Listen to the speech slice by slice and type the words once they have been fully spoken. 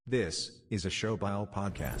This is a Showbile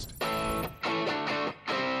podcast.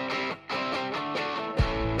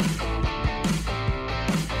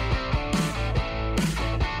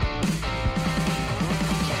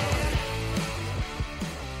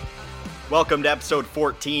 Welcome to episode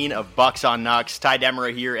 14 of Bucks on Nucks. Ty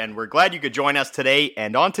Demera here, and we're glad you could join us today.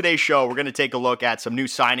 And on today's show, we're going to take a look at some new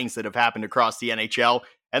signings that have happened across the NHL.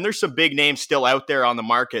 And there's some big names still out there on the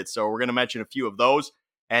market, so we're going to mention a few of those.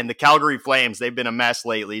 And the Calgary Flames, they've been a mess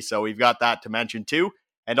lately, so we've got that to mention too.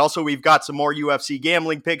 And also, we've got some more UFC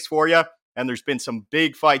gambling picks for you. And there's been some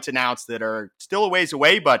big fights announced that are still a ways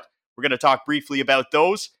away, but we're going to talk briefly about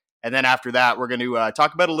those. And then after that, we're going to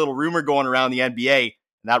talk about a little rumor going around the NBA.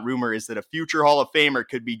 And that rumor is that a future Hall of Famer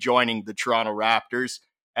could be joining the Toronto Raptors.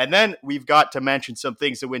 And then we've got to mention some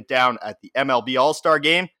things that went down at the MLB All-Star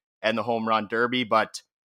Game and the Home Run Derby. But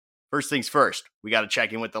first things first, we got to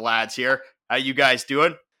check in with the lads here. How you guys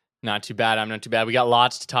doing? Not too bad. I'm not too bad. We got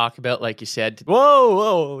lots to talk about, like you said. Whoa,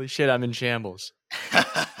 holy shit, I'm in shambles.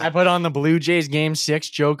 I put on the Blue Jays Game 6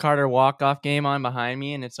 Joe Carter walk-off game on behind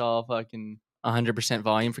me, and it's all fucking 100%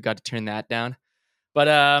 volume. Forgot to turn that down. But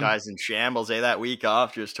guys in shambles, that week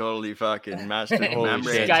off just totally fucking messed with the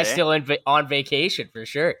membranes. This guy's still on vacation for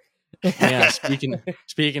sure. Yeah, speaking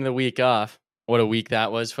of the week off, what a week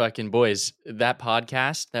that was, fucking boys. That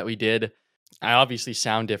podcast that we did, I obviously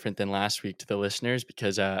sound different than last week to the listeners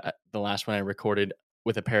because the last one I recorded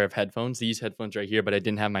with a pair of headphones, these headphones right here, but I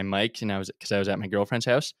didn't have my mic, and I was at my girlfriend's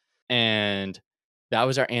house, and that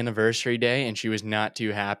was our anniversary day, and she was not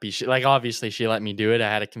too happy. Obviously, she let me do it.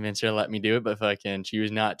 I had to convince her to let me do it, but fucking, she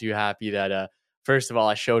was not too happy that, first of all,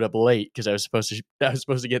 I showed up late because I was supposed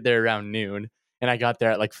to get there around noon, and I got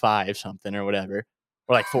there at like 5 something or whatever,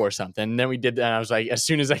 or like 4 something. And then we did that, and I was like, as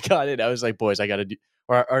soon as I got it, I was like, boys, I got to do,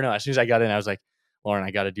 or no, as soon as I got in, I was like, Lauren,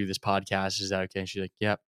 I got to do this podcast. Is that okay? And she's like,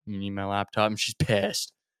 yep, you need my laptop, and she's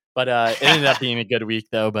pissed. But it ended up being a good week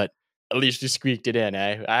though, but at least you squeaked it in,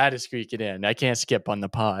 eh? I had to squeak it in. I can't skip on the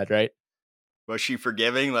pod, right? Was she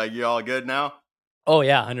forgiving? Like, you all good now? Oh,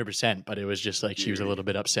 yeah, 100%. But it was just like she was a little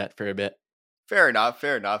bit upset for a bit. Fair enough,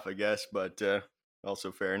 I guess. But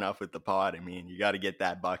also fair enough with the pod. I mean, you got to get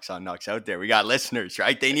that Bucks on Nucks out there. We got listeners,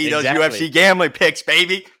 right? They need those UFC gambling picks,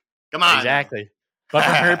 baby. Come on. Exactly. But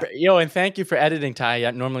for her, and thank you for editing, Ty.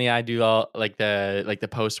 Normally I do all like the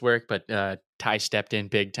post work, but Ty stepped in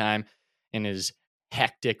big time in his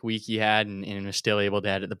hectic week he had and was still able to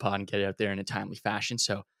edit the pod and get it out there in a timely fashion.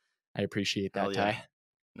 So I appreciate that, Ty.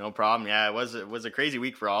 No problem. Yeah, it was a crazy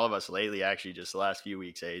week for all of us lately, actually, just the last few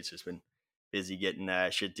weeks. Hey, it's just been busy getting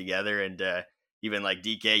shit together. And even like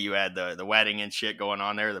DK, you had the wedding and shit going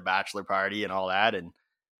on there, the bachelor party and all that. And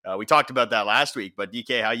we talked about that last week. But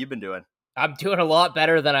DK, how you been doing? I'm doing a lot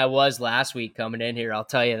better than I was last week coming in here. I'll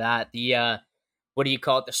tell you that. The what do you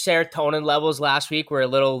call it? The serotonin levels last week were a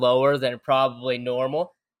little lower than probably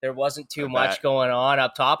normal. There wasn't too much going on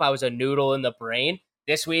up top. I was a noodle in the brain.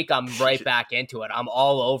 This week, I'm right back into it. I'm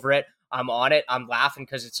all over it. I'm on it. I'm laughing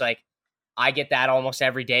because it's like I get that almost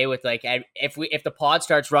every day with like if the pod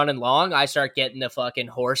starts running long, I start getting the fucking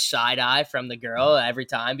horse side eye from the girl every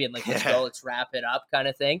time, being like, let's go, let's wrap it up kind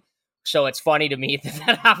of thing. So it's funny to me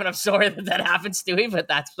that happened. I'm sorry that happened, Stewie, but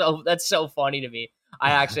that's so funny to me.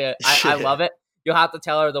 I love it. You'll have to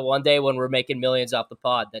tell her the one day when we're making millions off the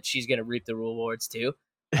pod that she's going to reap the rewards too.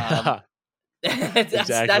 That's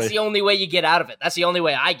the only way you get out of it. That's the only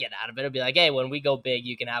way I get out of it. It'll be like, hey, when we go big,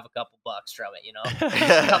 you can have a couple bucks from it, you know?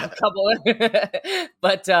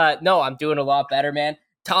 But no, I'm doing a lot better, man.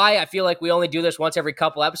 Ty, I feel like we only do this once every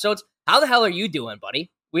couple episodes. How the hell are you doing, buddy?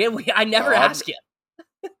 I never ask you.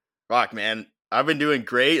 Fuck, man. I've been doing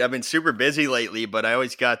great. I've been super busy lately, but I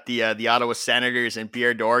always got the Ottawa Senators and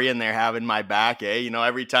Pierre Dorion there having my back, eh? You know,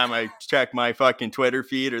 every time I check my fucking Twitter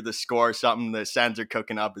feed or the score, something the Sens are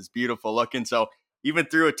cooking up is beautiful looking. So even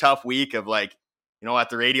through a tough week of like, you know, at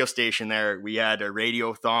the radio station there, we had a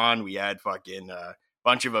radiothon, we had fucking a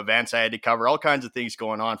bunch of events I had to cover, all kinds of things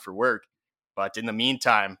going on for work. But in the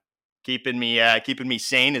meantime, keeping me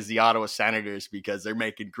sane is the Ottawa Senators because they're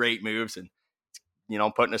making great moves and, you know,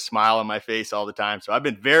 putting a smile on my face all the time. So I've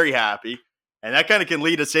been very happy. And that kind of can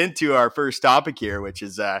lead us into our first topic here, which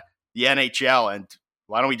is the NHL. And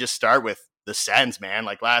why don't we just start with the Sens, man?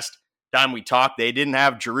 Like last time we talked, they didn't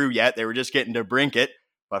have Giroux yet. They were just getting to Brinket.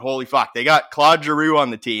 But holy fuck, they got Claude Giroux on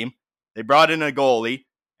the team. They brought in a goalie.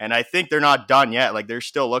 And I think they're not done yet. Like they're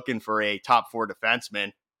still looking for a top 4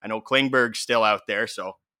 defenseman. I know Klingberg's still out there.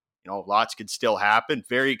 So, you know, lots could still happen.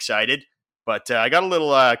 Very excited. But I got a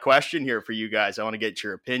little question here for you guys I want to get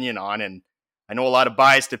your opinion on. And I know a lot of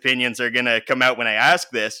biased opinions are going to come out when I ask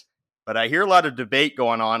this, but I hear a lot of debate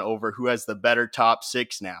going on over who has the better top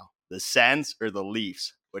 6 now, the Sens or the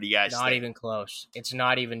Leafs. What do you guys Not think? even close. It's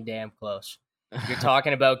not even damn close. You're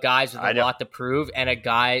talking about guys with a lot to prove and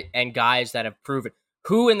guys that have proven.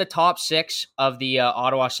 Who in the top 6 of the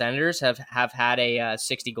Ottawa Senators have had a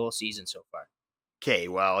 60-goal season so far? Okay,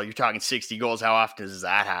 well, you're talking 60 goals. How often does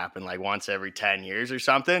that happen? Like once every 10 years or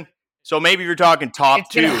something? So maybe you're talking top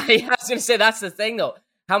 2. I was going to say, that's the thing, though.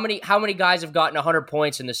 How many guys have gotten 100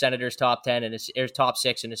 points in the Senators' top 10 or top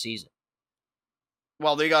 6 in a season?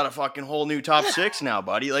 Well, they got a fucking whole new top 6 now,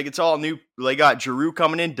 buddy. Like, it's all new. They got Giroux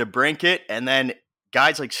coming in, DeBrincat, and then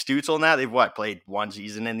guys like Stützle and that. They've, played one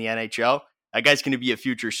season in the NHL? That guy's going to be a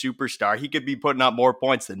future superstar. He could be putting up more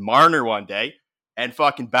points than Marner one day. And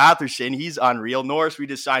fucking Batherson, he's unreal. Norris, we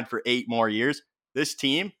just signed for 8 more years. This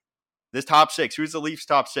team, this top 6, who's the Leafs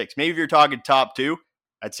top 6? Maybe if you're talking top 2,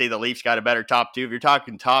 I'd say the Leafs got a better top 2. If you're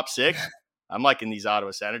talking top 6, I'm liking these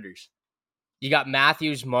Ottawa Senators. You got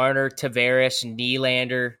Matthews, Marner, Tavares,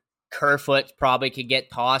 Nylander, Kerfoot probably could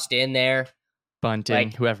get tossed in there.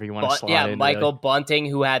 Bunting, whoever you want to slot in. Michael Bunting,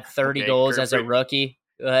 who had 30 goals Kerfoot. as a rookie.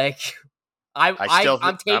 I'm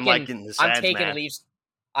taking Leafs.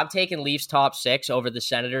 I'm taking Leafs top 6 over the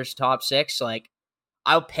Senators top 6. Like,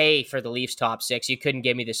 I'll pay for the Leafs top 6. You couldn't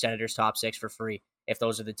give me the Senators top 6 for free if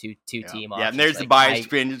those are the two team options. Yeah, and there's the biased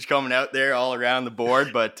opinions coming out there all around the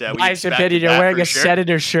board. But biased opinion, you're wearing a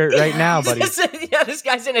Senators shirt right now, buddy. Yeah, this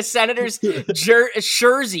guy's in a Senators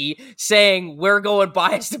jersey saying we're going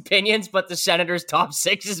biased opinions, but the Senators top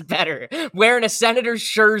 6 is better. Wearing a Senators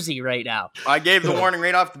jersey right now. I gave the warning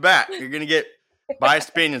right off the bat. You're going to get biased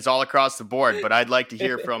opinions all across the board, but I'd like to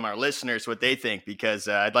hear from our listeners what they think, because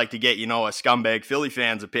I'd like to get, a scumbag Philly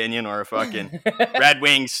fan's opinion or a fucking Red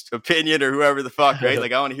Wings opinion or whoever the fuck, right?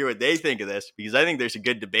 Like, I want to hear what they think of this, because I think there's a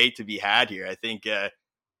good debate to be had here. I think the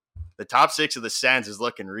top 6 of the Sens is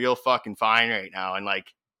looking real fucking fine right now. And like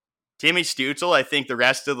Timmy Stützle, I think the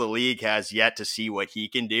rest of the league has yet to see what he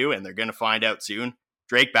can do, and they're going to find out soon.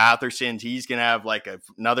 Drake Batherson, he's going to have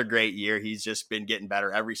another great year. He's just been getting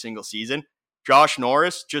better every single season. Josh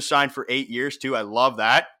Norris just signed for 8 years too. I love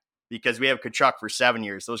that, because we have Tkachuk for 7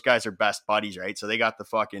 years. Those guys are best buddies, right? So they got the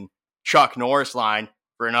fucking Chuck Norris line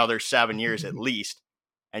for another 7 years at least.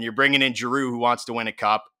 And you're bringing in Giroux, who wants to win a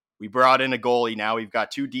cup. We brought in a goalie now. We've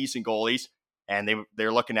got 2 decent goalies, and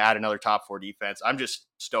they're looking to add another top 4 defense. I'm just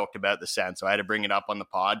stoked about the Sens, so I had to bring it up on the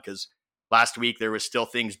pod, because last week there was still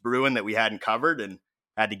things brewing that we hadn't covered, and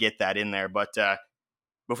had to get that in there. But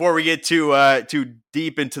before we get too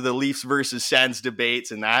deep into the Leafs versus Sens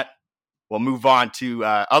debates and that, we'll move on to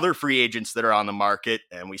other free agents that are on the market.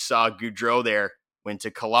 And we saw Gaudreau there went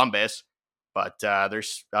to Columbus, but I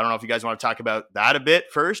don't know if you guys want to talk about that a bit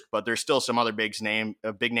first, but there's still some other big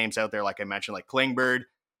names out there, like I mentioned, like Klingberg,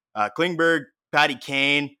 Patty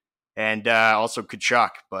Kane, and also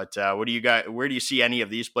Tkachuk. But where do you see any of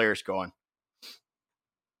these players going?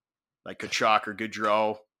 Like Tkachuk or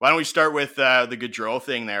Gaudreau? Why don't we start with the Gaudreau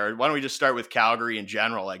thing there? Why don't we just start with Calgary in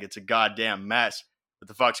general? Like, it's a goddamn mess. What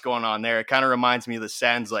the fuck's going on there? It kind of reminds me of the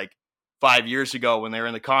Sens 5 years ago when they were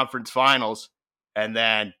in the conference finals, and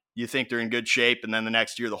then you think they're in good shape, and then the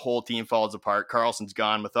next year the whole team falls apart. Carlson's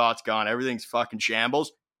gone, Mathat's gone, everything's fucking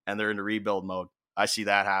shambles, and they're in the rebuild mode. I see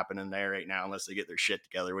that happening there right now unless they get their shit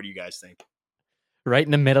together. What do you guys think? Right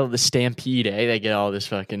in the middle of the stampede, They get all this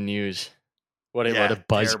fucking news. What a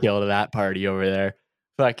buzzkill to that party over there.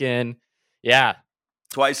 Fucking, yeah.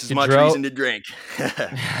 Twice as much reason to drink.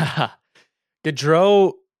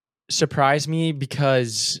 Gaudreau surprised me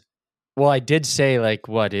because, I did say I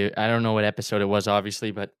don't know what episode it was,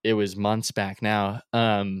 obviously, but it was months back now.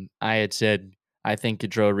 I had said, I think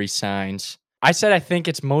Gaudreau resigns. I said, I think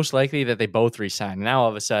it's most likely that they both resign. Now, all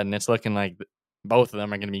of a sudden, it's looking like both of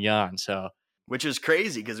them are going to be gone. So, which is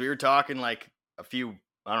crazy, because we were talking a few,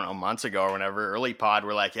 months ago or whenever, early pod,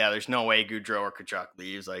 we're like, yeah, there's no way Gaudreau or Tkachuk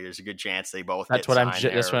leaves. Like, there's a good chance they both that's what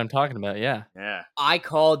I'm talking about. Yeah. I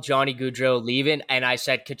called Johnny Gaudreau leaving, and I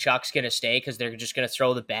said Tkachuk's gonna stay because they're just gonna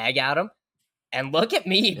throw the bag at him. And look at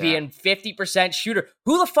me being 50% shooter.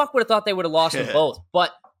 Who the fuck would have thought they would have lost them both?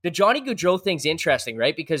 But the Johnny Gaudreau thing's interesting,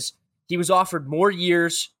 right? Because he was offered more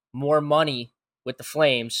years, more money with the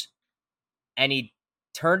Flames, and he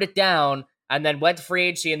turned it down. And then went to free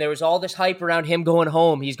agency, and there was all this hype around him going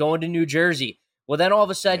home. He's going to New Jersey. Well, then all of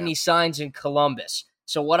a sudden he signs in Columbus.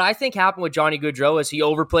 So what I think happened with Johnny Gaudreau is he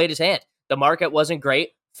overplayed his hand. The market wasn't great.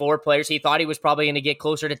 4 players. He thought he was probably going to get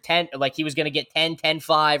closer to 10, like he was going to get 10,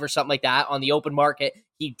 10-5 or something like that on the open market.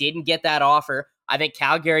 He didn't get that offer. I think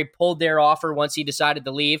Calgary pulled their offer once he decided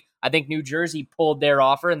to leave. I think New Jersey pulled their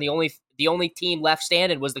offer, and the only team left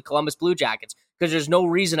standing was the Columbus Blue Jackets, because there's no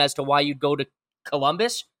reason as to why you'd go to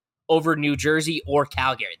Columbus over New Jersey or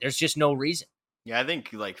Calgary. There's just no reason. Yeah, I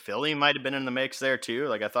think like Philly might have been in the mix there too.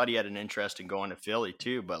 Like I thought he had an interest in going to Philly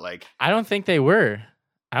too, but like I don't think they were.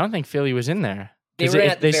 I don't think Philly was in there. They were in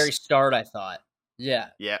at the very start, I thought. Yeah.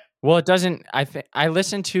 Yeah. Well, it doesn't. I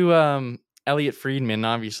listened to Elliot Friedman.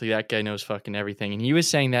 Obviously, that guy knows fucking everything, and he was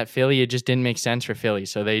saying that Philly, it just didn't make sense for Philly,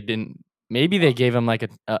 so they didn't. Maybe they gave him like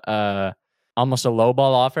a almost a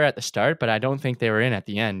lowball offer at the start, but I don't think they were in at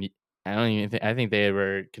the end. I don't even. I think they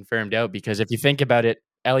were confirmed out because if you think about it,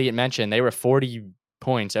 Elliot mentioned they were 40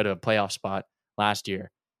 points out of a playoff spot last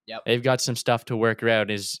year. Yep. They've got some stuff to work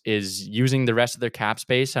out. Is using the rest of their cap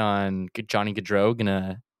space on Johnny Gaudreau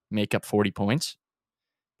gonna make up 40 points?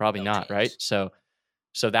 Probably not, right? So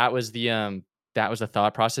that was the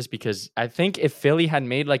thought process, because I think if Philly had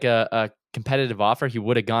made like a competitive offer, he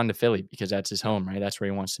would have gone to Philly because that's his home, right? That's where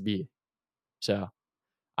he wants to be. So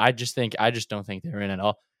I just don't think they were in at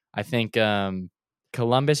all. I think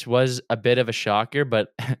Columbus was a bit of a shocker,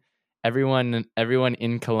 but everyone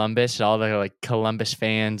in Columbus, all the like Columbus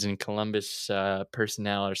fans and Columbus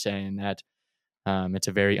personnel are saying that it's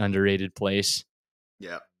a very underrated place.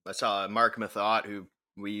 Yeah, I saw Mark Mathot, who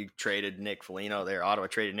we traded Nick Foligno there. Ottawa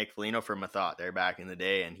traded Nick Foligno for Mathot there back in the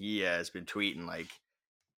day, and he has been tweeting like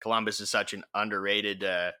Columbus is such an underrated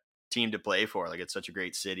team to play for. Like it's such a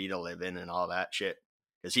great city to live in and all that shit.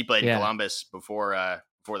 Because he played in Columbus before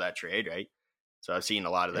that trade, right? So I've seen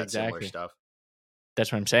a lot of that similar stuff.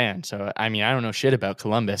 That's what I'm saying. So I mean, I don't know shit about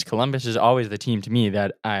Columbus. Columbus is always the team to me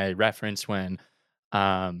that I reference when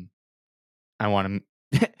I want to.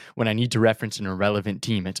 When I need to reference an irrelevant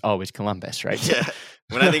team, it's always Columbus, right? Yeah.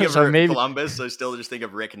 When I think of Columbus, I still just think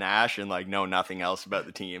of Rick Nash and like know nothing else about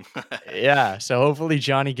the team. Yeah. So hopefully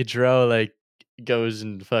Johnny Gaudreau like goes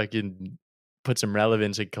and fucking put some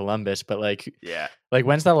relevance in Columbus. But like, yeah, like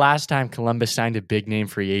when's the last time Columbus signed a big name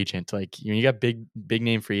free agent? Like you got big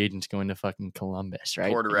name free agents going to fucking Columbus,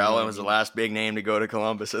 right? Tortorella was the last big name to go to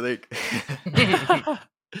Columbus, I think.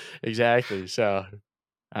 Exactly. So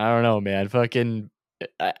I don't know, man. Fucking.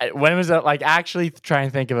 When was that? Like, actually try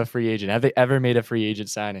and think of a free agent. Have they ever made a free agent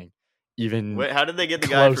signing? Even wait, how did they get the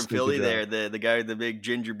guy from Philly there? The guy with the big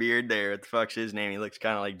ginger beard there. What the fuck's his name? He looks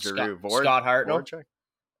kind of like Giroux. Scott Hartnell?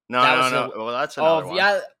 No. Well, that's another one.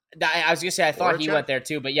 Yeah, I was gonna say I thought he went there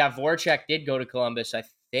too, but yeah, Voracek did go to Columbus, I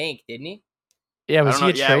think, didn't he? Yeah, was he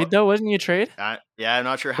a trade though? Wasn't he a trade? Yeah, I'm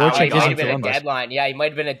not sure how he might have been a deadline. Yeah, he might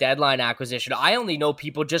have been a deadline acquisition. I only know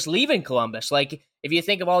people just leaving Columbus. Like, if you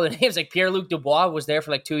think of all the names, like Pierre-Luc Dubois was there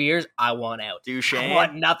for like 2 years. I want out. Duchesne. I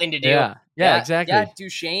want nothing to do. Yeah, exactly. Yeah,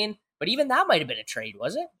 Duchesne. But even that might have been a trade,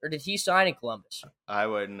 was it? Or did he sign in Columbus? I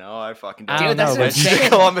wouldn't know. I fucking don't know. Dude,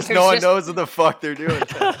 Columbus, no one knows what the fuck they're doing.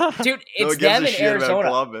 Dude, it's them in Arizona.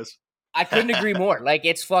 Columbus. I couldn't agree more. Like,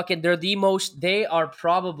 it's fucking, they are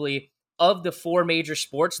probably, of the four major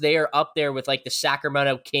sports, they are up there with like the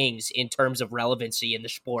Sacramento Kings in terms of relevancy in the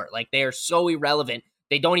sport. Like, they are so irrelevant.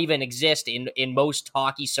 They don't even exist in most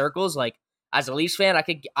hockey circles. Like, as a Leafs fan,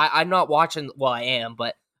 I'm not watching, well, I am,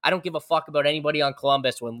 but I don't give a fuck about anybody on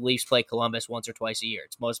Columbus when Leafs play Columbus once or twice a year.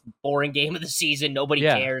 It's the most boring game of the season. Nobody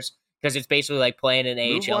cares because it's basically like playing an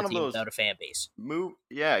AHL team without a fan base.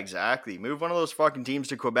 Yeah, exactly. Move one of those fucking teams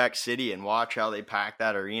to Quebec City and watch how they pack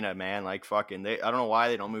that arena, man. Like fucking, I don't know why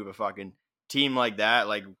they don't move a fucking team like that,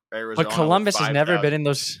 like Arizona. But Columbus has never been in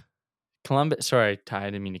those. Columbus, sorry, Ty, I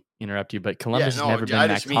didn't mean to interrupt you, but Columbus has never been in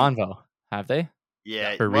that convo, have they?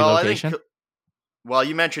 Yeah, for relocation. Well,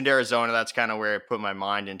 you mentioned Arizona. That's kind of where it put my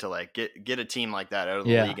mind into like get a team like that out of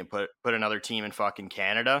the league and put another team in fucking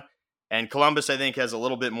Canada. And Columbus, I think, has a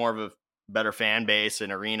little bit more of a better fan base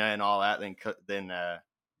and arena and all that than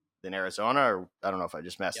Arizona. Or I don't know if I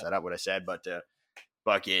just messed that up what I said, but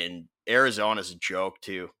fucking Arizona's a joke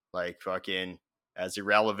too. Like fucking as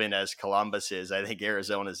irrelevant as Columbus is, I think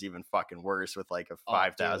Arizona's even fucking worse with like a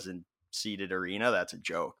 5,000 seated arena. That's a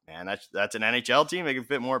joke, man. That's an NHL team. They can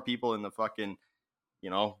fit more people in the fucking,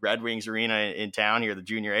 Red Wings arena in town here, the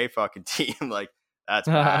Junior A fucking team. Like, that's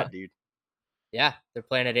bad, dude. Yeah, they're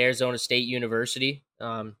playing at Arizona State University.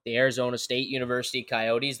 The Arizona State University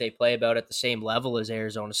Coyotes, they play about at the same level as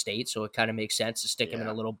Arizona State, so it kind of makes sense to stick them in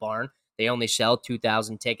a little barn. They only sell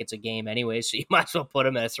 2,000 tickets a game anyway, so you might as well put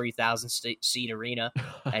them in a 3,000 seat arena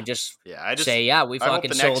and just say, we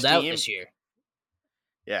fucking sold out this year.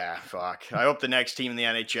 Yeah, fuck. I hope the next team in the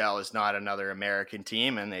NHL is not another American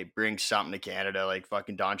team and they bring something to Canada. Like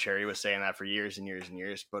fucking Don Cherry was saying that for years and years and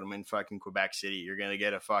years. Put them in fucking Quebec City. You're going to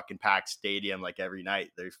get a fucking packed stadium like every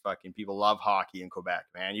night. There's fucking people love hockey in Quebec,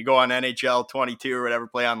 man. You go on NHL 22 or whatever,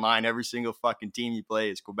 play online. Every single fucking team you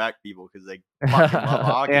play is Quebec people because they fucking love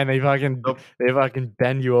hockey. And they fucking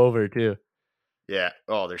bend you over too. Yeah.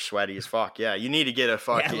 Oh, they're sweaty as fuck. Yeah, you need to get a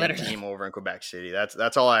fucking team over in Quebec City.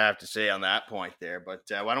 That's all I have to say on that point there. But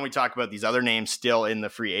why don't we talk about these other names still in the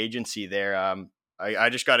free agency there? I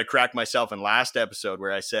just got to crack myself in last episode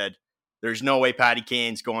where I said there's no way Patty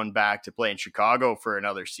Kane's going back to play in Chicago for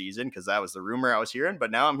another season because that was the rumor I was hearing.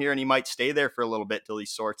 But now I'm hearing he might stay there for a little bit till he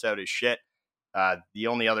sorts out his shit. The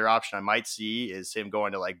only other option I might see is him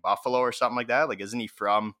going to like Buffalo or something like that. Like, isn't he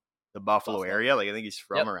from the Buffalo area? Like, I think he's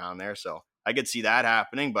from around there. So I could see that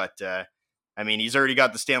happening. But, I mean, he's already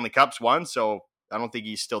got the Stanley Cups won, so I don't think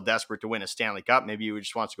he's still desperate to win a Stanley Cup. Maybe he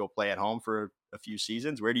just wants to go play at home for a few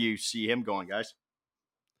seasons. Where do you see him going, guys?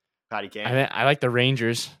 Patty Kane? I like the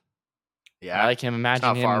Rangers. Yeah. I like him.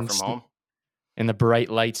 Imagine him far from home. In the bright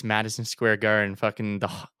lights, Madison Square Garden, fucking the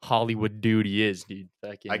Hollywood dude he is, dude.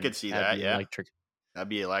 Fucking, I could see that, yeah. Electric. That'd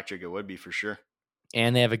be electric. It would be for sure.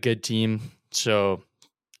 And they have a good team. So,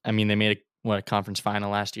 I mean, they made a conference final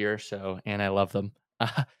last year. So, and I love them.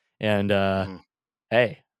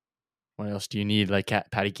 Hey, what else do you need? Like,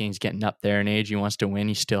 Patty Kane's getting up there in age. He wants to win.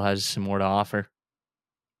 He still has some more to offer.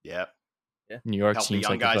 Yeah. New York Help seems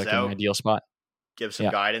like a fucking ideal spot. Give some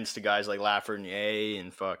guidance to guys like Lafreniere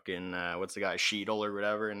and fucking what's the guy, Sheedle or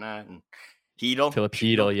whatever, and that, and Hedel. Philip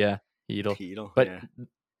Hedel, yeah, Hedel. But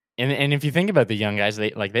and if you think about the young guys,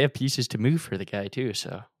 they have pieces to move for the guy too.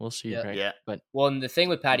 So we'll see, right? Yeah. But and the thing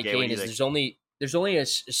with Patty Kane is there's only a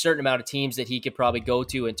certain amount of teams that he could probably go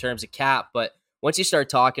to in terms of cap. But once you start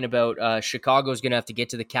talking about Chicago's going to have to get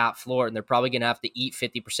to the cap floor, and they're probably going to have to eat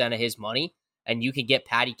 50% of his money, and you can get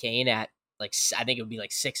Patty Kane at like, I think it would be like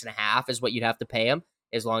 6.5 is what you'd have to pay him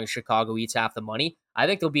as long as Chicago eats half the money. I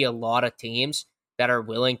think there'll be a lot of teams that are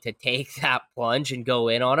willing to take that plunge and go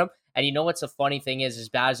in on him. And you know what's the funny thing is, as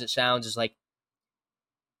bad as it sounds, is like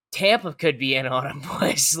Tampa could be in on him,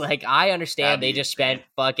 boys. Like, I understand they just spent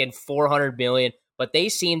fucking $400 million, but they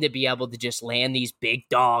seem to be able to just land these big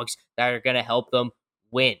dogs that are going to help them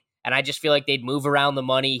win. And I just feel like they'd move around the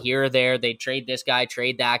money here or there. They'd trade this guy,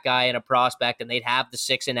 trade that guy and a prospect, and they'd have the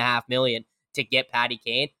 $6.5 million to get Patty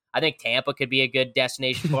Kane. I think Tampa could be a good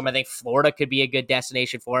destination for him. I think Florida could be a good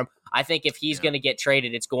destination for him. I think if he's going to get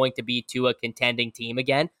traded, it's going to be to a contending team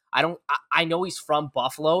again. I know he's from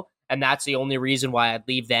Buffalo, and that's the only reason why I'd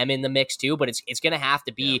leave them in the mix too, but it's going to have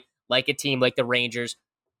to be like a team like the Rangers,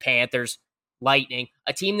 Panthers, Lightning,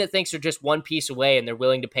 a team that thinks they're just one piece away and they're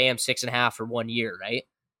willing to pay him 6.5 for 1 year, right?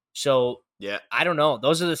 So I don't know.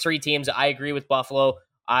 Those are the three teams. I agree with Buffalo.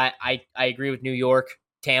 I agree with New York,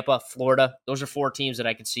 Tampa, Florida. Those are four teams that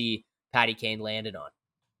I could see Patty Kane landed on.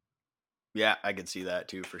 Yeah, I could see that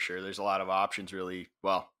too, for sure. There's a lot of options, really.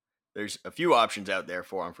 Well, there's a few options out there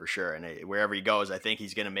for him, for sure. And wherever he goes, I think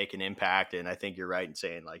he's going to make an impact. And I think you're right in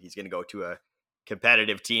saying, like, he's going to go to a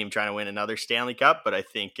competitive team trying to win another Stanley Cup. But I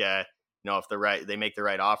think, if they make the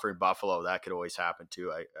right offer in Buffalo, that could always happen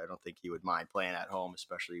too. I don't think he would mind playing at home,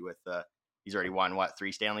 especially with he's already won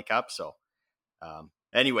 3 Stanley Cups. So,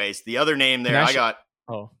 anyways, the other name there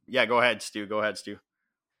go ahead, Stu.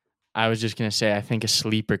 I was just gonna say, I think a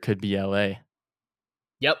sleeper could be LA.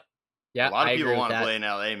 Yep. Yeah, a lot of people want to play in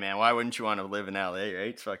LA, man. Why wouldn't you want to live in LA? Right?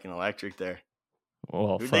 It's fucking electric there.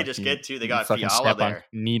 Well, who'd they just get to? They got fucking Fiala there.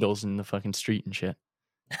 On needles in the fucking street and shit.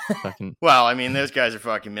 Fucking. Well, I mean, those guys are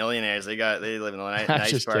fucking millionaires. They live in a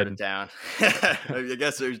nice part of town. I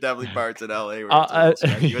guess there's definitely parts in LA where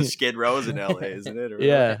you got Skid Row's in LA, isn't it?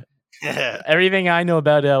 Yeah. Everything I know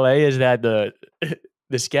about LA is that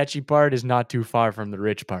the sketchy part is not too far from the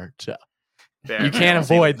rich part. So you can't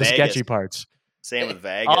avoid the sketchy parts. Same with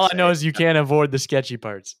Vegas. All I know is you can't avoid the sketchy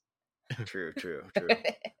parts. True.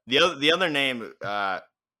 The other name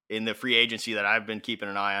in the free agency that I've been keeping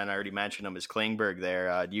an eye on, I already mentioned him, is Klingberg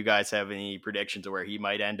there. Do you guys have any predictions of where he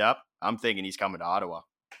might end up? I'm thinking he's coming to Ottawa.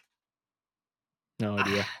 No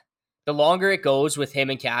idea. The longer it goes with him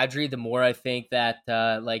and Kadri, the more I think that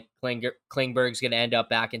Klingberg's going to end up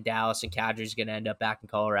back in Dallas and Kadri's going to end up back in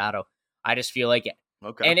Colorado. I just feel like it.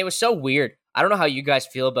 Okay. And it was so weird. I don't know how you guys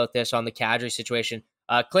feel about this on the Kadri situation.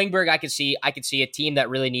 Klingberg, I could see a team that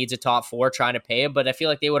really needs a top 4 trying to pay him, but I feel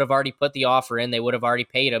like they would have already put the offer in. They would have already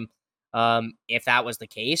paid him if that was the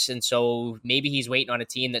case. And so maybe he's waiting on a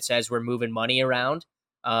team that says we're moving money around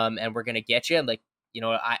and we're going to get you. And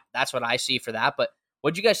that's what I see for that. But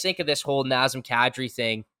what do you guys think of this whole Nazem Kadri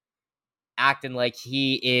thing, acting like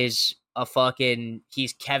he's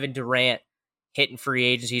Kevin Durant hitting free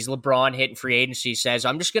agency? He's LeBron hitting free agency. Says,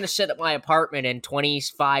 I'm just going to sit at my apartment and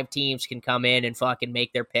 25 teams can come in and fucking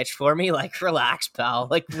make their pitch for me. Like, relax, pal.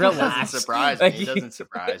 Like, relax. It doesn't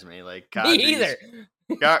surprise me. Like, me either.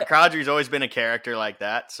 Kadri's always been a character like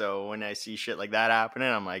that. So when I see shit like that happening,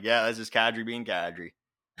 I'm like, yeah, that's just Kadri being Kadri.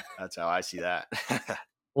 That's how I see that.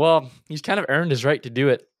 Well, he's kind of earned his right to do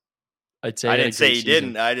it. I'd say I he had didn't a say great he season.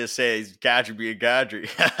 didn't. I just say he's Kadri being Kadri.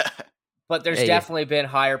 But there's Hey. definitely been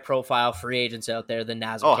higher profile free agents out there than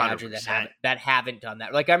Nazem Oh, Kadri 100%. that haven't done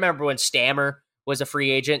that. Like I remember when Stammer was a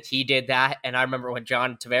free agent, he did that, and I remember when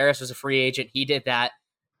John Tavares was a free agent, he did that.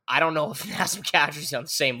 I don't know if Nazem Kadri's on the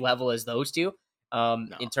same level as those two, No.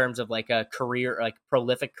 in terms of like a career, like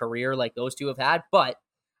prolific career, like those two have had. But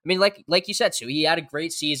I mean, like you said, Sue, he had a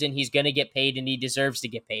great season. He's going to get paid, and he deserves to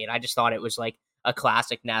get paid. I just thought it was like a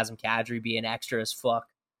classic Nazem Kadri being extra as fuck.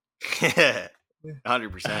 100%,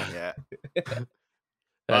 yeah.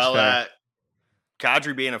 That's fair.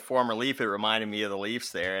 Kadri being a former Leaf, it reminded me of the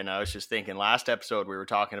Leafs there. And I was just thinking last episode, we were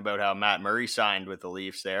talking about how Matt Murray signed with the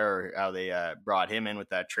Leafs there, or how they brought him in with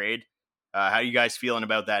that trade. How are you guys feeling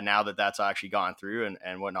about that now that that's actually gone through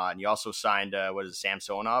and whatnot? And you also signed,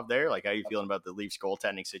 Samsonov there? Like, how are you feeling about the Leafs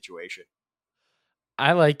goaltending situation?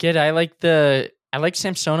 I like it. I like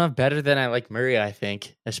Samsonov better than I like Murray, I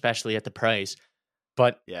think, especially at the price.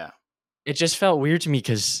 But Yeah. it just felt weird to me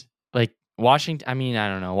because like Washington, I mean, I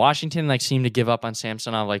don't know. Washington like seemed to give up on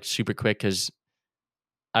Samsonov like super quick because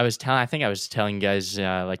I think I was telling you guys,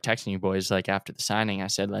 like texting you boys, like after the signing, I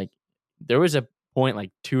said like there was a point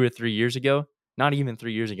like 2 or 3 years ago, not even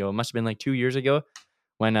 3 years ago, it must have been like 2 years ago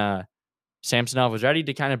when Samsonov was ready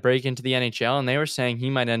to kind of break into the NHL, and they were saying he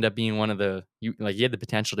might end up being he had the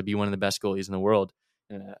potential to be one of the best goalies in the world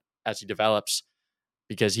as he develops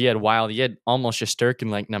because he had almost Shesterkin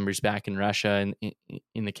like numbers back in Russia and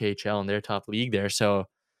in the KHL in their top league there. So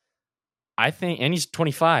I think, and he's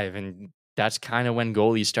 25, and that's kind of when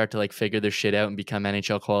goalies start to like figure their shit out and become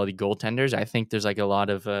NHL quality goaltenders. I think there's like a lot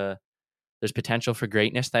of there's potential for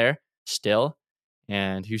greatness there still,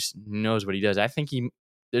 and who knows what he does. I think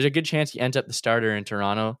there's a good chance he ends up the starter in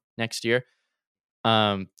Toronto next year.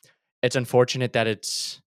 It's unfortunate that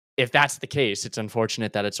if that's the case, it's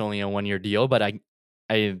unfortunate that it's only a 1-year deal, but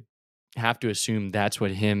I have to assume that's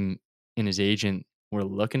what him and his agent were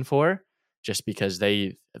looking for, just because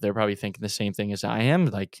they're probably thinking the same thing as I am.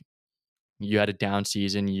 Like, you had a down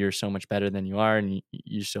season, you're so much better than you are, and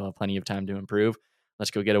you still have plenty of time to improve.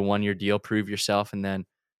 Let's go get a 1-year deal, prove yourself, and then,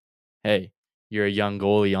 hey, you're a young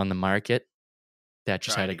goalie on the market that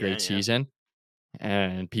just Try had it a great again, yeah. season,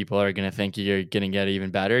 and people are going to think you're going to get even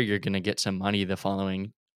better. You're going to get some money the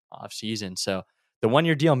following off season. So the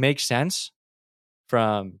 1-year deal makes sense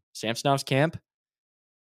from Samsonov's camp,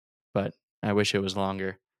 but I wish it was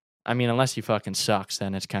longer. I mean, unless he fucking sucks,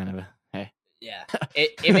 then it's kind of hey. Yeah,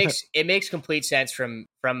 it makes complete sense from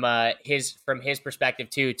his perspective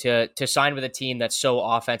too to sign with a team that's so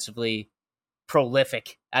offensively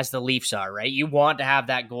prolific as the Leafs are. Right, you want to have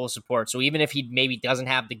that goal support. So even if he maybe doesn't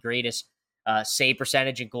have the greatest save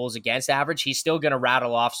percentage and goals against average, he's still going to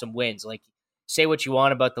rattle off some wins. Like, say what you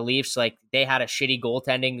want about the Leafs, like they had a shitty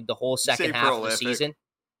goaltending the whole second half of the season.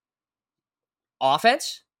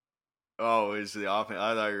 Offense. Oh, is the offense?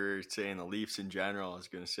 I thought you were saying the Leafs in general. I was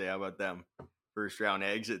going to say, how about them first round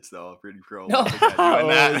exits though? Pretty prolific at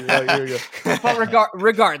doing that. But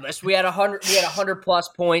regardless, we had 100 plus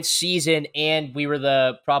points season, and we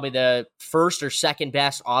were probably the first or second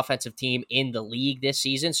best offensive team in the league this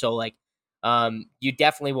season. So like, you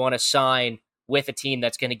definitely want to sign with a team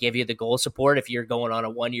that's going to give you the goal support if you're going on a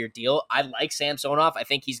 1-year deal. I like Samsonov. I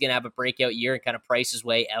think he's going to have a breakout year and kind of price his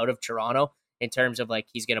way out of Toronto in terms of like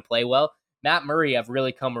he's going to play well. Matt Murray, I've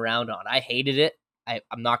really come around on. I hated it.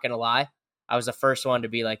 I'm not going to lie. I was the first one to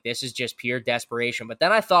be like, this is just pure desperation. But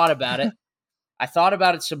then I thought about it. I thought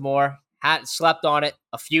about it some more, slept on it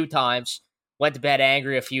a few times, went to bed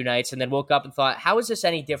angry a few nights, and then woke up and thought, how is this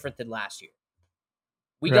any different than last year?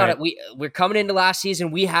 We're coming into last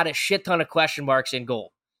season. We had a shit ton of question marks in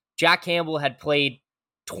goal. Jack Campbell had played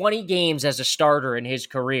 20 games as a starter in his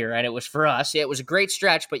career, and it was for us. It was a great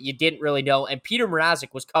stretch, but you didn't really know. And Peter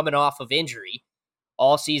Mrazek was coming off of injury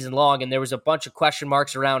all season long, and there was a bunch of question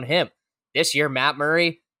marks around him. This year, Matt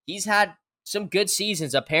Murray, he's had some good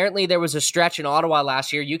seasons. Apparently, there was a stretch in Ottawa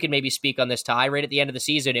last year. You can maybe speak on this, Ty. Right at the end of the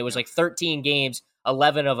season, it was like 13 games,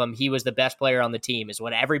 11 of them, he was the best player on the team, is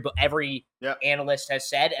what every analyst has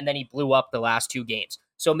said, and then he blew up the last 2 games.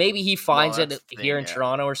 So maybe he finds it here in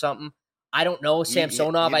Toronto or something. I don't know.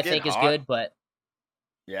 Samsonov, I think, is good, but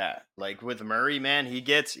yeah, like with Murray, man, he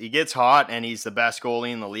gets hot, and he's the best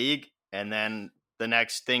goalie in the league, and then the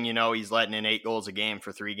next thing you know, he's letting in 8 goals a game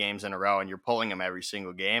for 3 games in a row, and you're pulling him every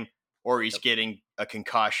single game, or he's getting a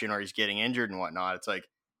concussion, or he's getting injured and whatnot. It's like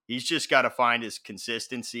he's just got to find his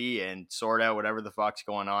consistency and sort out whatever the fuck's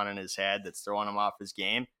going on in his head that's throwing him off his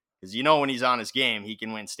game. Because when he's on his game, he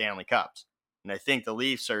can win Stanley Cups. And I think the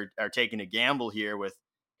Leafs are taking a gamble here with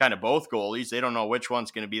kind of both goalies. They don't know which one's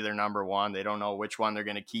going to be their number one. They don't know which one they're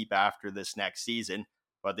going to keep after this next season.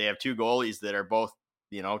 But they have two goalies that are both,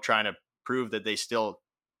 trying to prove that they still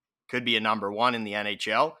could be a number one in the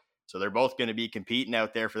NHL. So they're both going to be competing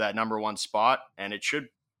out there for that number one spot. And it should,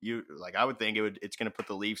 I would think it's going to put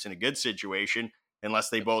the Leafs in a good situation unless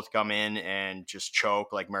they both come in and just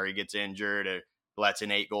choke, like Murray gets injured or lets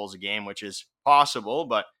in 8 goals a game, which is possible.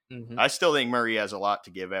 But I still think Murray has a lot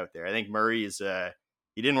to give out there. I think Murray is,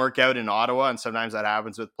 he didn't work out in Ottawa. And sometimes that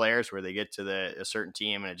happens with players where they get to a certain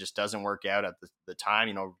team and it just doesn't work out at the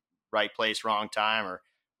time, right place, wrong time, or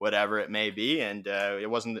whatever it may be. And it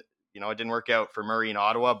wasn't, it didn't work out for Murray in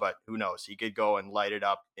Ottawa, but who knows? He could go and light it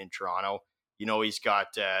up in Toronto. He's got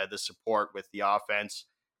the support with the offense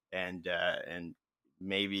and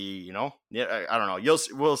maybe, I don't know.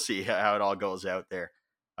 We'll see how it all goes out there.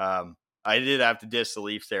 I did have to diss the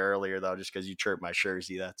Leafs there earlier, though, just because you chirped my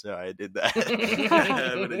jersey. That's why I did that.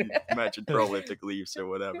 You mentioned prolific Leafs or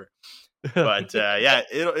whatever. But,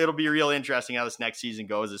 it'll be real interesting how this next season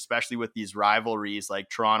goes, especially with these rivalries like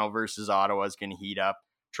Toronto versus Ottawa is going to heat up.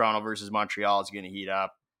 Toronto versus Montreal is going to heat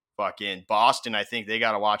up. Fucking Boston, I think they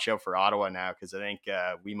got to watch out for Ottawa now because I think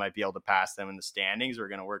we might be able to pass them in the standings. We're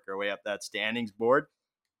going to work our way up that standings board.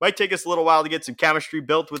 Might take us a little while to get some chemistry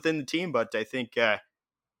built within the team, but I think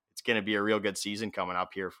it's going to be a real good season coming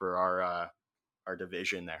up here for our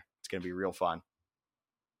division there. It's going to be real fun.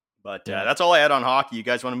 But that's all I had on hockey. You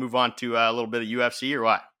guys want to move on to a little bit of UFC or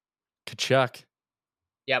what? Tkachuk.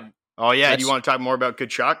 Yeah. Oh, yeah. Do you want to talk more about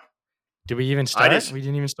Tkachuk? Did we even start? We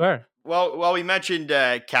didn't even start. Well, we mentioned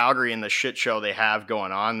Calgary and the shit show they have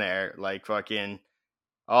going on there. Like fucking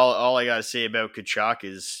all I got to say about Tkachuk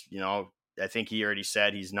is, I think he already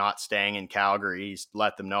said he's not staying in Calgary. He's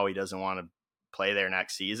let them know he doesn't want to play there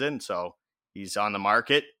next season. So he's on the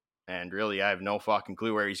market. And really, I have no fucking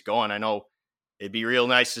clue where he's going. I know it'd be real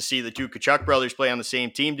nice to see the two Tkachuk brothers play on the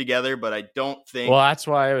same team together, but I don't think. Well, that's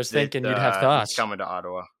why I was thinking you'd have thoughts. He's coming to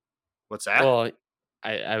Ottawa. What's that? Well,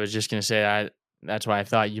 I was just going to say that's why I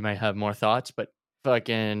thought you might have more thoughts, but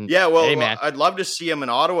fucking hey, man. I'd love to see him in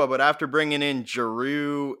Ottawa, but after bringing in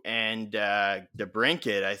Giroux and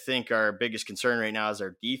DeBrincat, I think our biggest concern right now is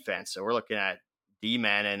our defense. So we're looking at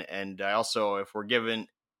D-man, and also if we're given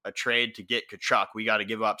a trade to get Tkachuk, we got to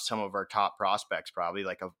give up some of our top prospects, probably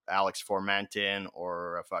like a Alex Formenton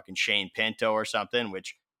or a fucking Shane Pinto or something,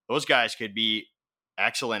 which those guys could be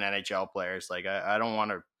excellent NHL players. Like I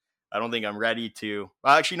don't think I'm ready to.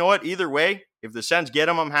 Well, actually, you know what? Either way, if the Sens get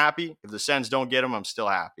him, I'm happy. If the Sens don't get him, I'm still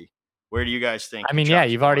happy. Where do you guys think? I mean, yeah,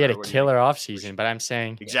 you've already had a killer offseason, but I'm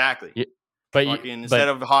saying exactly. Instead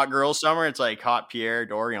of hot girl summer, it's like hot Pierre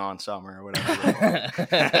Dorion summer or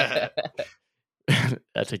whatever.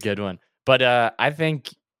 That's a good one. But I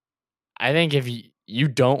think if you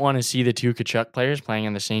don't want to see the two Tkachuk players playing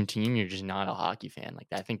on the same team, you're just not a hockey fan. Like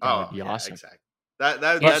I think that would be awesome. Exactly.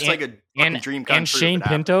 That's like a fucking dream come true.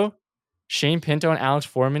 And Shane Pinto and Alex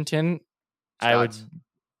Formenton,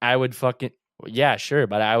 I would fucking yeah, sure,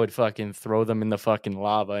 but I would fucking throw them in the fucking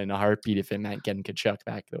lava in a heartbeat if it meant getting Tkachuk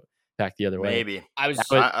back the other way. Maybe. How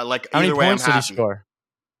many points did he score?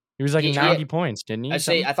 He was like 90 points, didn't he?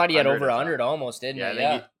 I thought he had over 100 almost, didn't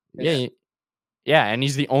he? Yeah, and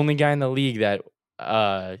he's the only guy in the league that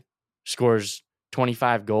scores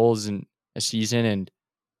 25 goals in a season and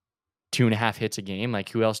 2.5 hits a game. Like,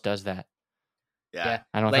 who else does that? Yeah.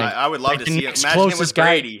 I don't think. I would love to see it. Imagine it with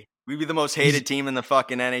Brady. We'd be the most hated team in the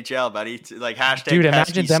fucking NHL, buddy. Like, hashtag dude,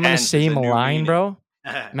 imagine them on the same line, bro.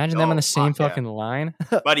 Imagine them on the same fucking yeah. line.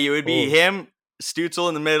 Buddy, it would be him, Stützle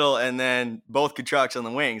in the middle, and then both Tkachuks on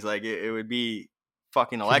the wings. Like, it would be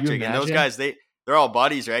fucking electric. And those guys, they're all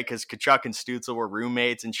buddies, right? Because Tkachuk and Stützle were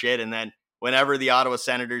roommates and shit. And then whenever the Ottawa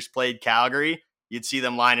Senators played Calgary, you'd see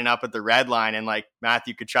them lining up at the red line, and like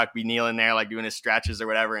Matthew Tkachuk be kneeling there, like doing his stretches or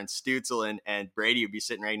whatever, and Stützle and Brady would be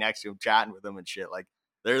sitting right next to him, chatting with him and shit. Like,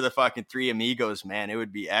 they're the fucking three amigos, man. It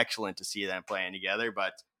would be excellent to see them playing together,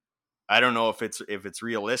 but I don't know if it's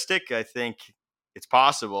realistic. I think it's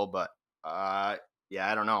possible, but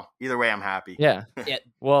yeah, I don't know. Either way, I'm happy. Yeah.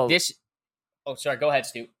 Well, Oh, sorry. Go ahead,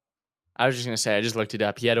 Stu. I was just gonna say, I just looked it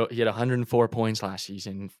up. He had 104 points last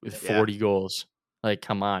season with 40 goals. Like,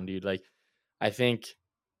 come on, dude. Like, I think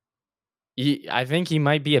he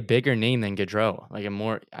might be a bigger name than Gaudreau. Like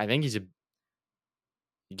I think he's a.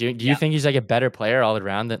 Do you think he's like a better player all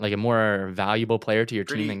around, that like a more valuable player to your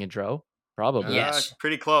team than Gaudreau? Probably. Yes.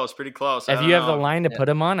 Pretty close. If you have the line to put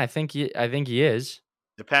him on, I think he is.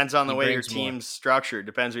 Depends on the way your team's structured.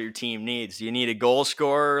 Depends what your team needs. Do you need a goal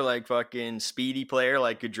scorer, like fucking speedy player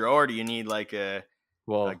like Gaudreau, or do you need like a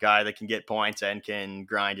guy that can get points and can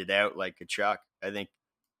grind it out like Tkachuk? I think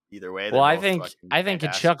either way. Well, They're I both think fucking Tkachuk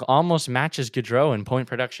fantastic. almost matches Gaudreau in point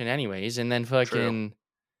production, anyways, and then fucking True.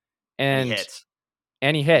 and he hits.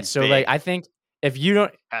 and he hits. He's So like, big. I think if you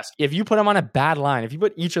don't, Has- if you put them on a bad line, if you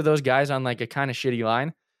put each of those guys on like a kind of shitty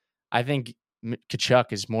line, I think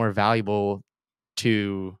Tkachuk is more valuable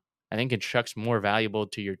to. I think Tkachuk's more valuable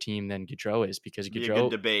to your team than Gaudreau is because Be a Gaudreau.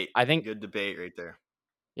 good debate. I think Good debate right there.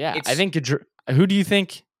 Yeah, I It's- think Gaudreau. Who do you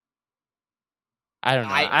think? I don't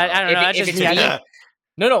know. I don't know. That's if just it's me. I me- think-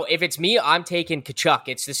 No. If it's me, I'm taking Tkachuk.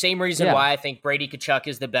 It's the same reason Yeah. why I think Brady Tkachuk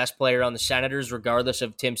is the best player on the Senators, regardless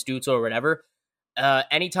of Tim Stützle or whatever.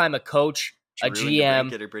 Anytime a coach, a Drew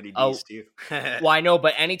and GM, DeBrincat are pretty oh, decent too. well, I know,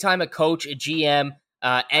 but anytime a coach, a GM,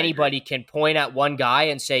 anybody can point at one guy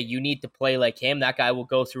and say you need to play like him, that guy will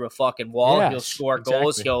go through a fucking wall. Yes, He'll score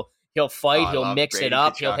goals. exactly. He'll fight. I He'll love mix it Brady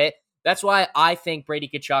up. He'll Tkachuk. hit. That's why I think Brady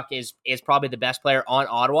Tkachuk is probably the best player on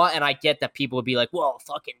Ottawa. And I get that people would be like, well,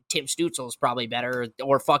 fucking Tim Stützle is probably better,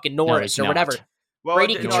 or fucking Norris he's or not. whatever. Well,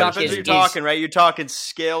 Brady it, you know, Tkachuk depends what is- you're talking, right? You're talking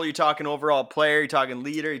skill, you're talking overall player, you're talking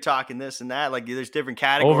leader, you're talking this and that. Like there's different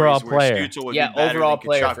categories Overall where player. Stützle would Yeah, be better overall than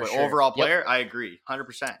player Tkachuk, for but sure. overall Yep. player, I agree,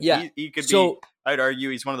 100%. Yeah. He could So- be. I'd argue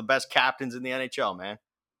he's one of the best captains in the NHL, man.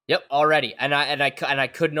 Yep, already, and I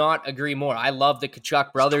could not agree more. I love the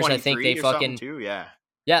Tkachuk brothers. I think they 23 or something fucking too. Yeah.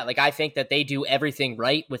 yeah, like I think that they do everything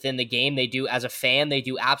right within the game. They do as a fan, they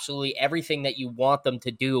do absolutely everything that you want them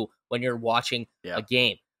to do when you're watching Yeah. a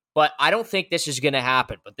game. But I don't think this is going to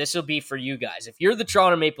happen. But this will be for you guys. If you're the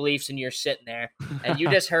Toronto Maple Leafs and you're sitting there and you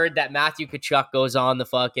just heard that Matthew Tkachuk goes on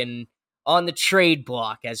the trade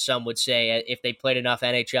block, as some would say, if they played enough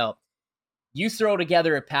NHL, you throw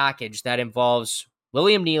together a package that involves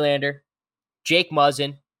William Nylander, Jake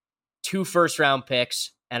Muzzin, 2 first-round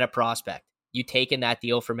picks, and a prospect. You taking that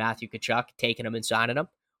deal for Matthew Tkachuk, taking him and signing him,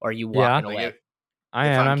 or are you walking Like, away? if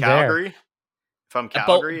I'm I'm there. Calgary, if I'm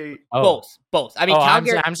Calgary, Oh. Both. I mean, I'm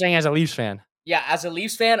Calgary. saying as a Leafs fan. Yeah, as a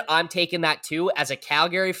Leafs fan, I'm taking that too. As a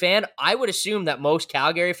Calgary fan, I would assume that most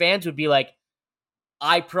Calgary fans would be like,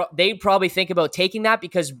 they'd probably think about taking that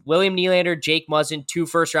because William Nylander, Jake Muzzin, 2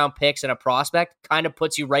 first-round picks, and a prospect kind of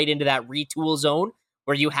puts you right into that retool zone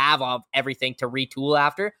where you have everything to retool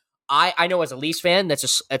after. I know as a Leafs fan,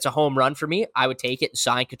 that's a home run for me. I would take it and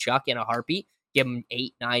sign Tkachuk in a heartbeat. Give him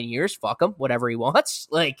 8-9 years. Fuck him, whatever he wants.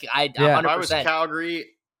 Like Yeah. 100%. if I was Calgary,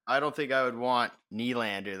 I don't think I would want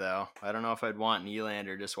Nylander though. I don't know if I'd want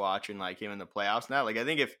Nylander just watching like him in the playoffs. Now, like I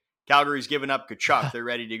think if Calgary's given up Tkachuk, they're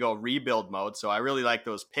ready to go rebuild mode. So I really like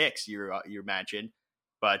those picks you mentioned,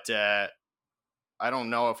 but I don't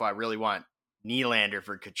know if I really want Nylander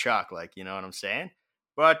for Tkachuk. Like you know what I'm saying?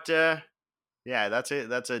 But yeah, that's it.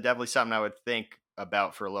 That's definitely something I would think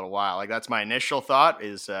about for a little while. Like that's my initial thought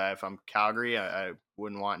is if I'm Calgary, I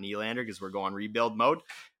wouldn't want Nylander because we're going rebuild mode.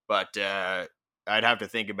 But I'd have to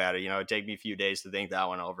think about it. You know, it'd take me a few days to think that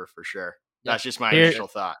one over for sure. Yeah. That's just my Here- initial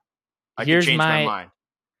thought. I could here's change my mind.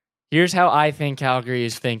 Here's how I think Calgary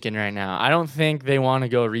is thinking right now. I don't think they want to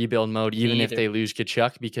go rebuild mode, even if either. they lose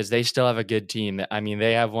Tkachuk, because they still have a good team. I mean,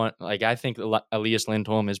 they have one. Like I think Elias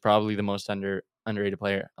Lindholm is probably the most underrated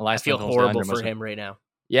player. I Elias feel Lindholm's the horrible for most- him right now.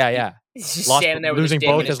 Yeah. He's just Lost- standing there with losing his dick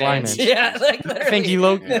both in his hands. linemen. Yeah, like I think he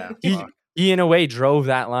Yeah, he, fuck. he in a way drove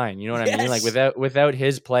that line. You know what I mean? Like Yes. without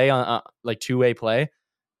his play on like two-way play,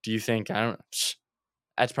 do you think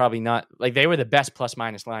that's probably not like they were the best plus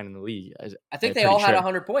minus line in the league. I think I'm they all pretty had sure.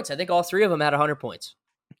 100 points. I think all 3 of them had 100 points.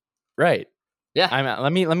 Right. Yeah.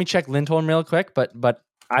 Let me check Lindholm real quick, but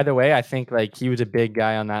either way, I think like he was a big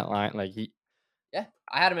guy on that line. Like Yeah,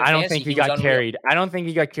 I had him in I don't fantasy. think he was got unreal. carried. I don't think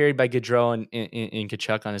he got carried by Gaudreau and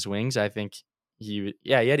Tkachuk on his wings. I think he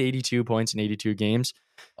had 82 points in 82 games,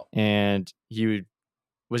 and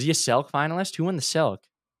was he a Selk finalist? Who won the Selk?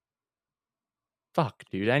 Fuck,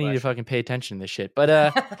 dude, I need to fucking pay attention to this shit.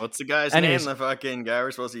 But What's the guy's Anyways. name? The fucking guy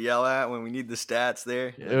we're supposed to yell at when we need the stats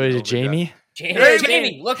there. was it Jamie?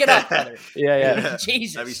 Jamie, look it up, brother. Yeah.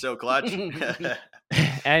 Jesus. That'd be so clutch.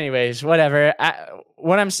 Anyways, whatever.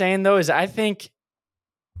 What I'm saying though is, I think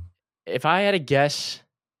if I had to guess,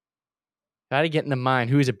 if I had to get in the mind,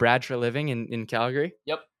 who is it? Brad Treliving in Calgary?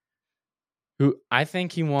 Yep. Who I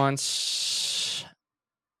think he wants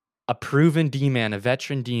a proven D-man, a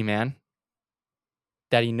veteran D-man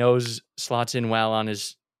that he knows slots in well on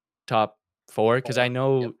his top 4. Because I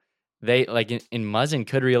know they like in Muzzin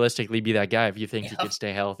could realistically be that guy if you think he could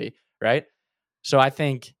stay healthy, right? So I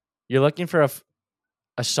think you're looking for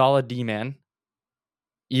a solid D-man,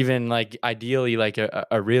 even like ideally like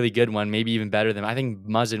a really good one, maybe even better than I think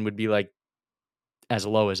Muzzin would be like as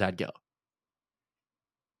low as I'd go.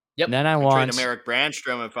 Yep. And then I Trade want him Eric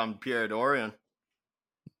Brandstrom if I'm Pierre Dorian.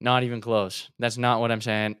 not even close. That's not what I'm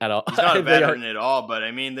saying at all. He's not a They are- veteran at all, but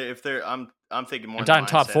I mean, if they're, I'm thinking more. I'm talking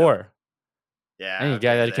top four. Yeah, I need a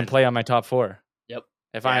guy that can play on my top four. Yep.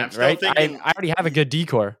 If I'm still right, thinking, I already have a good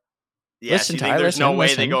decor. Yeah, so you think there's no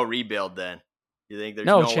way they go rebuild then? You think there's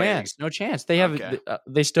no chance? Way No chance. They have. Okay.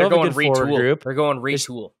 They still have a good forward group. They're going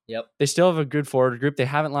retool. Yep. They still have a good forward group. They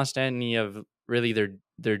haven't lost any of really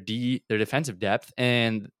their defensive depth,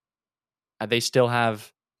 and they still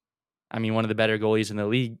have. I mean, one of the better goalies in the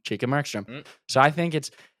league, Jacob Markstrom. Mm. So I think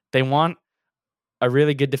they want a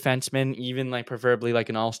really good defenseman, even like preferably like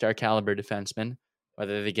an all-star caliber defenseman.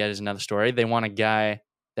 Whether they get is another story. They want a guy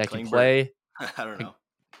that can play. I don't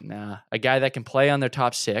know. A guy that can play on their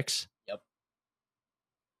top six. Yep.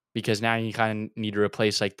 Because now you kind of need to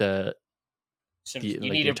replace like you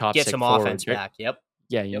need to top get six some forwards, offense right? back. Yep.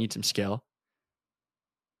 Yeah, you need some skill.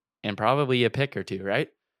 And probably a pick or two, right?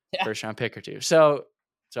 Yeah. First round pick or two. So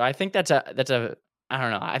I think that's a I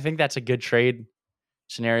don't know. I think that's a good trade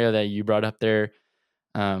scenario that you brought up there.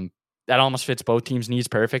 That almost fits both teams' needs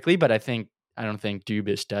perfectly, but I don't think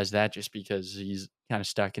Dubas does that just because he's kind of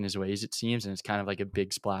stuck in his ways, it seems, and it's kind of like a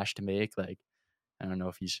big splash to make. Like, I don't know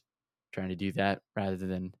if he's trying to do that rather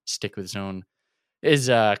than stick with his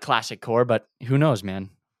classic core, but who knows, man?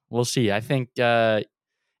 We'll see. I think,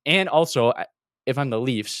 and also, if I'm the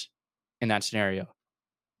Leafs in that scenario,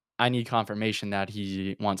 I need confirmation that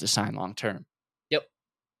he wants to sign long term. Yep.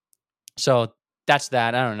 So that's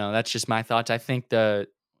that. I don't know. That's just my thoughts. I think the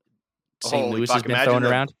St. Louis has been thrown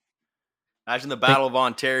around. Imagine the Battle of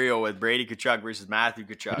Ontario with Brady Tkachuk versus Matthew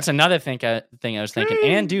Tkachuk. That's another thing I was thinking.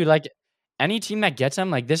 And dude, like any team that gets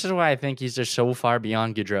him, like this is why I think he's just so far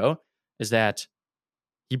beyond Gaudreau, is that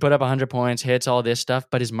he put up 100 points, hits, all this stuff,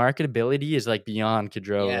 but his marketability is like beyond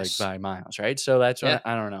Gaudreau, like by miles, right? So that's what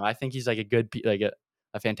I don't know. I think he's like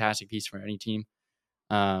a fantastic piece for any team.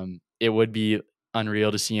 It would be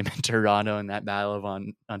unreal to see him in Toronto in that Battle of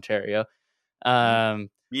Ontario.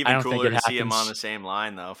 Even cooler to see him on the same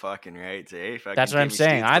line, though. Fucking right, that's what I'm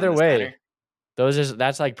saying. Either way,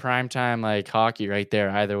 that's like primetime like hockey right there.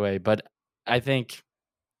 Either way, but I think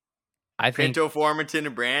Pinto, Formanton,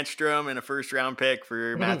 and Brandstrom, and a first round pick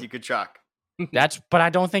for Matthew Tkachuk. But I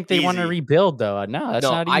don't think they want to rebuild though. No, that's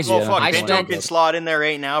not easy. Well, fuck, Pinto can slot in there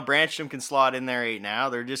right now. Brandstrom can slot in there right now.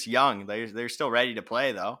 They're just young. They're still ready to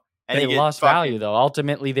play though. And they lost value though.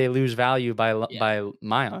 Ultimately, they lose value by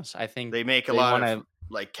miles. I think they make a lot of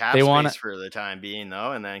like cap space for the time being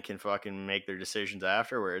though, and then can fucking make their decisions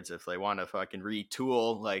afterwards if they want to fucking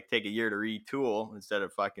retool, like take a year to retool instead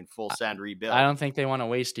of fucking full send rebuild. I don't think they want to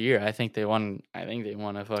waste a year. I think they want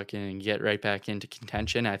to fucking get right back into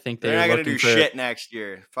contention. I think they're not gonna do shit next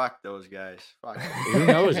year. Fuck those guys. Fuck. Who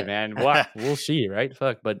knows, man? We'll see, right?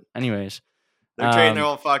 Fuck. But anyways. They're trading their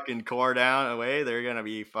whole fucking core down away. They're gonna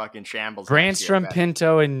be fucking shambles. Brandstrom,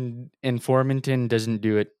 Pinto, and Formanton doesn't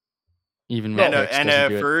do it. Even and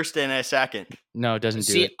a first and a second. No, it doesn't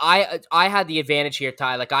do it. I had the advantage here,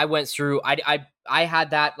 Ty. Like I went through. I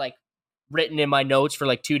had that like written in my notes for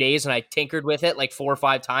like 2 days, and I tinkered with it like 4 or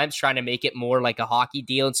 5 times, trying to make it more like a hockey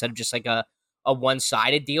deal instead of just like a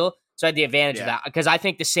one-sided deal. So I had the advantage of that because I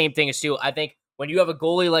think the same thing is too. I think when you have a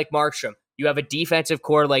goalie like Markstrom, you have a defensive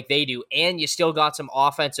core like they do, and you still got some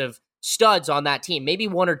offensive studs on that team, maybe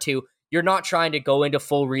 1 or 2. You're not trying to go into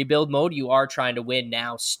full rebuild mode. You are trying to win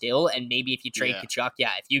now still. And maybe if you trade Tkachuk,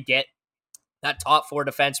 if you get that top 4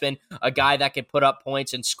 defenseman, a guy that can put up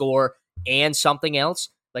points and score and something else,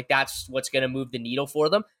 like that's what's going to move the needle for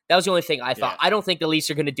them. That was the only thing I thought. I don't think the Leafs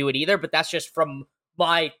are going to do it either, but that's just from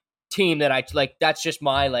my team that I like. That's just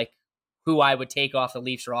my like who I would take off the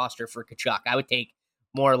Leafs roster for Tkachuk. I would take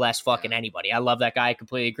more or less fucking anybody. I love that guy. I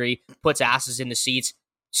completely agree. Puts asses in the seats,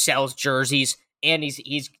 sells jerseys. And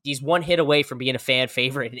he's one hit away from being a fan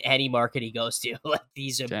favorite in any market he goes to. Like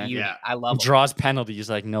he's a beauty. Yeah. I love him. Draws penalties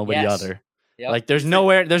like nobody other. Yep. Like there's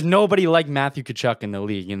nobody like Matthew Tkachuk in the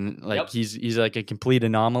league, and like he's like a complete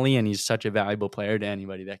anomaly, and he's such a valuable player to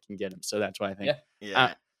anybody that can get him. So that's why I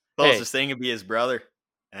think. Closest thing would be his brother.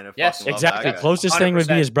 And exactly. Closest 100%. Thing would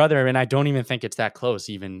be his brother, and I don't even think it's that close.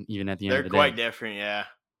 Even at the end of the day, they're quite different. Yeah,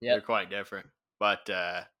 they're quite different. But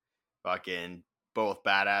fucking. Both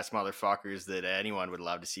badass motherfuckers that anyone would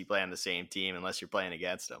love to see play on the same team unless you're playing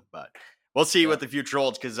against them. But we'll see what the future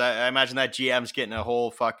holds because I imagine that GM's getting a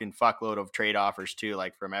whole fucking fuckload of trade offers too,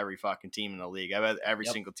 like from every fucking team in the league. I bet every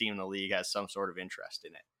single team in the league has some sort of interest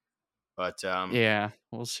in it. But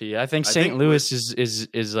we'll see. I think St. Louis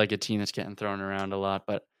is like a team that's getting thrown around a lot,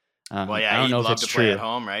 but I don't know if it's true. Play at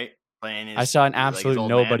home, right? I saw an absolute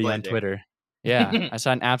nobody on Twitter. Yeah, I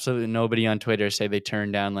saw an absolute nobody on Twitter say they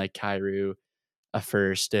turned down like Kyrou, a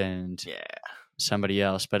first, and somebody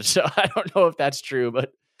else, but so I don't know if that's true,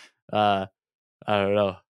 but I don't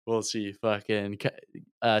know. we'll see. Fucking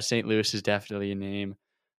St. Louis is definitely a name.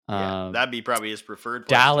 That'd be probably his preferred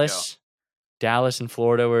place Dallas and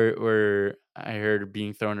Florida were I heard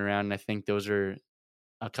being thrown around, and I think those are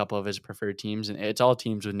a couple of his preferred teams, and it's all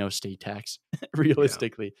teams with no state tax,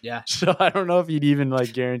 realistically. Yeah. So I don't know if he'd even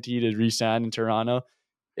like guarantee to re-sign in Toronto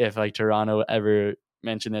if like Toronto ever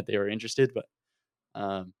mentioned that they were interested. But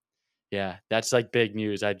yeah, that's like big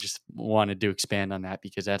news. I just wanted to expand on that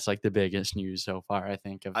because that's like the biggest news so far, I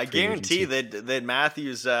think. I guarantee that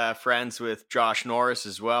Matthew's friends with Josh Norris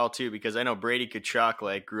as well too, because I know Brady Tkachuk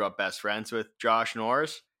like grew up best friends with Josh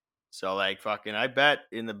Norris. So like fucking, I bet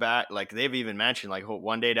in the back, like they've even mentioned like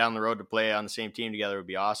one day down the road to play on the same team together would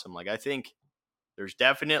be awesome. Like I think there's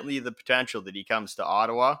definitely the potential that he comes to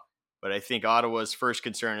Ottawa, but I think Ottawa's first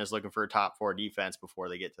concern is looking for a top 4 defense before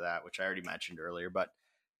they get to that, which I already mentioned earlier. But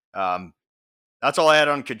that's all I had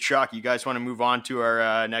on Tkachuk. You guys want to move on to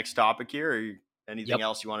our next topic here, or anything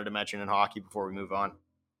else you wanted to mention in hockey before we move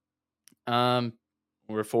on?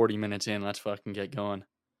 We're 40 minutes in. Let's fucking get going.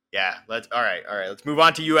 Yeah, all right. Let's move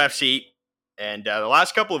on to UFC. And the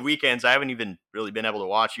last couple of weekends, I haven't even really been able to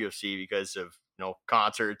watch UFC because of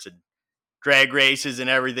concerts and drag races and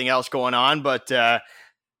everything else going on. But I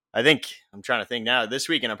think I'm trying to think now. This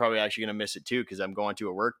weekend, I'm probably actually going to miss it too because I'm going to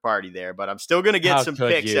a work party there. But I'm still going to get some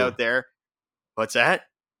picks out there. What's that? I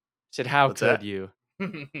said, how could you?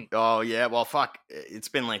 Oh, yeah. Well, fuck. It's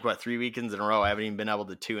been like, 3 weekends in a row. I haven't even been able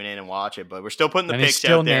to tune in and watch it. But we're still putting the picks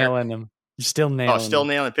out there. Nailing them. You're still nailing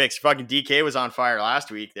nailing picks. Fucking DK was on fire last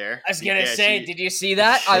week there. I was going to say, did you see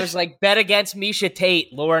that? I was like, bet against Misha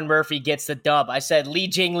Tate. Lauren Murphy gets the dub. I said, Li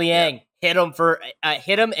Jingliang, hit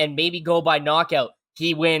him and maybe go by knockout.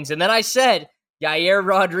 He wins. And then I said, Yair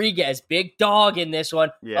Rodriguez, big dog in this one.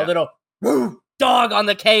 A little dog on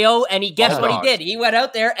the KO. And guess what he did? He went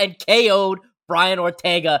out there and KO'd Brian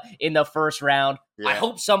Ortega in the first round. Yeah. I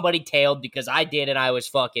hope somebody tailed because I did, and I was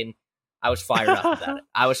fired up about it.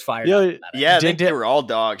 I was fired up about it. Yeah, I think they were all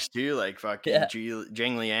dogs too. Like fucking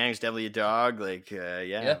Jing Liang's definitely a dog. Like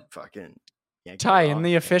fucking. Ty, in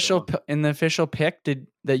the official pick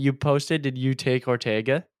that you posted, did you take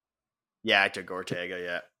Ortega? Yeah, I took Ortega.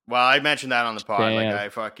 Yeah. Well, I mentioned that on the pod. Damn.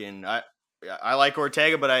 Like I like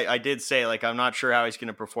Ortega, but I did say like I'm not sure how he's going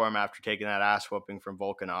to perform after taking that ass whooping from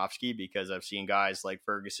Volkanovski, because I've seen guys like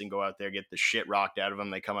Ferguson go out there, get the shit rocked out of them.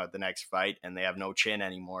 They come out the next fight and they have no chin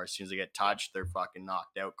anymore. As soon as they get touched, they're fucking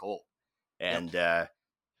knocked out cold. And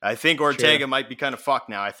I think Ortega might be kind of fucked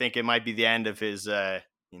now. I think it might be the end of his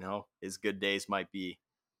his good days might be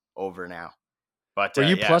over now. But were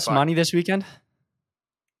you plus money this weekend?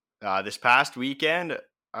 This past weekend,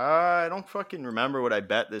 I don't fucking remember what I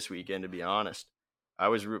bet this weekend, to be honest. I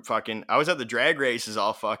was at the drag races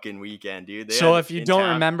all fucking weekend, dude. So if you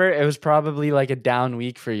don't remember, it was probably like a down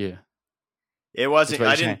week for you. It wasn't.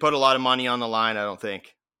 I didn't put a lot of money on the line, I don't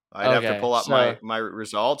think. I'd have to pull up my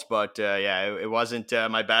results, but it wasn't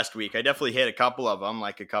my best week. I definitely hit a couple of them,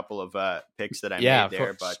 like a couple of picks that I made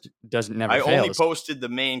there, but I only posted the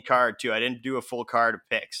main card too. I didn't do a full card of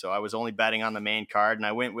picks, so I was only betting on the main card, and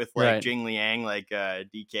I went with like Jing Liang, like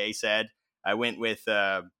DK said. I went with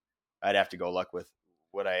I'd have to go look with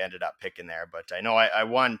what I ended up picking there, but I know I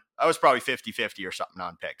won. I was probably 50-50 or something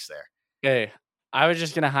on picks there. Okay, I was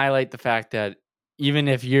just gonna highlight the fact that even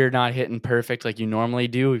if you're not hitting perfect like you normally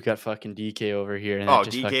do, we've got fucking DK over here. And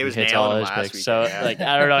DK was hits all his picks. Week, so like,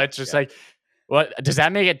 I don't know. It's just like, what does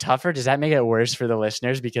that make it tougher? Does that make it worse for the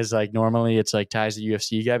listeners? Because like normally it's like Ty's the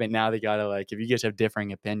UFC guy, but now they gotta like, if you guys have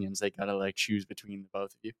differing opinions, they gotta like choose between the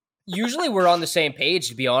both of you. Usually we're on the same page,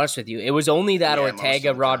 to be honest with you. It was only that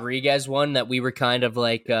Ortega Rodriguez one that we were kind of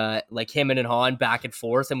like him and Han back and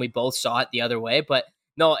forth, and we both saw it the other way. But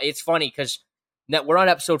no, it's funny because we're on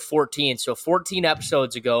episode 14. So 14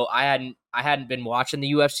 episodes ago, I hadn't been watching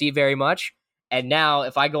the UFC very much. And now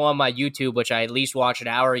if I go on my YouTube, which I at least watch an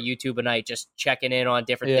hour of YouTube a night, just checking in on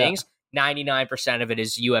different things, 99% of it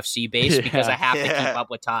is UFC based because I have to keep up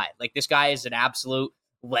with Ty. Like, this guy is an absolute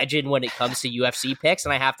legend when it comes to UFC picks,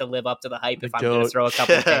 and I have to live up to the hype if I'm going to throw a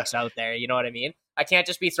couple of picks out there. You know what I mean? I can't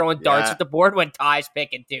just be throwing darts at the board when Ty's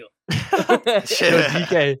picking too.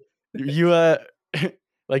 DK, you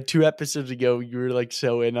like 2 episodes ago, you were like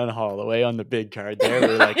so in on Holloway on the big card there. We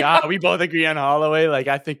were like, we both agree on Holloway. Like,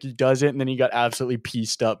 I think he does it. And then he got absolutely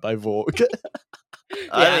pieced up by Volk.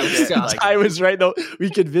 Ty was right, though. We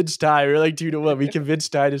convinced Ty. We were like 2-1. We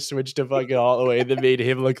convinced Ty to switch to fucking Holloway and then made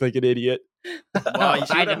him look like an idiot. Well, you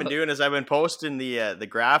see I what I've been know. doing is I've been posting the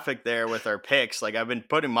graphic there with our picks. Like I've been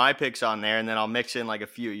putting my picks on there, and then I'll mix in like a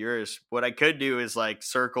few of yours. What I could do is like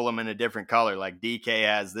circle them in a different color. Like DK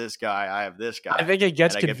has this guy, I have this guy. I think it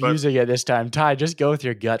gets And I could put- confusing at this time. Ty, just go with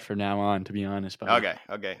your gut from now on, to be honest. Buddy.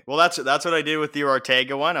 Okay. Well, that's what I did with the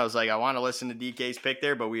Ortega one. I was like, I want to listen to DK's pick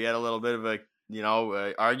there, but we had a little bit of a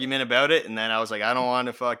argument about it, and then I was like, I don't want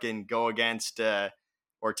to fucking go against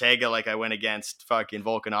Ortega like I went against fucking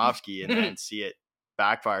Volkanovski and then see it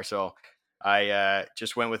backfire. So I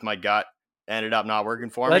just went with my gut. Ended up not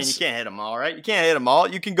working for me. And you can't hit them all, right? You can't hit them all.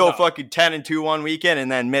 You can go fucking 10-2 one weekend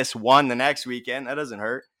and then miss one the next weekend. That doesn't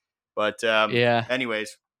hurt. But yeah.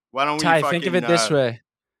 Anyways, why don't we Ty, think of it this way.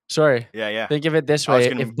 Sorry. Yeah. Think of it this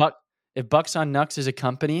way. If Bucks on Nucks is a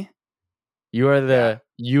company, you are the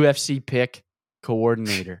UFC pick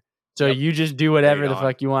coordinator. So you just do whatever the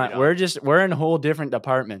fuck you want. We're in a whole different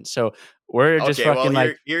department. So we're just fucking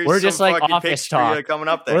we're just like office talk coming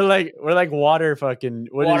up there. We're like water fucking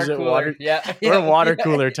water. Yeah. We're water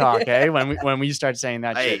cooler talk, eh? When we start saying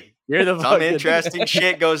that shit. You're the some interesting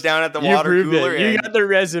shit goes down at the water cooler. You got the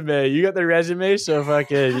resume. So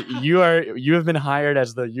fucking you have been hired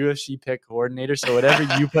as the UFC pick coordinator. So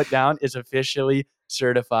whatever you put down is officially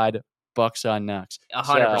certified Bucks on Nucks.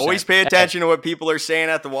 100%. Always pay attention to what people are saying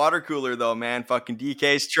at the water cooler, though, man. Fucking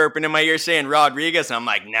DK's chirping in my ear saying Rodriguez, and I'm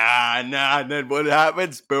like, nah. And then what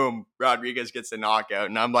happens? Boom, Rodriguez gets the knockout,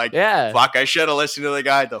 and I'm like, fuck, I should have listened to the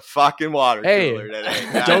guy at the fucking water cooler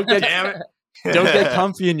today. Damn it. Don't get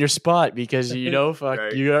comfy in your spot because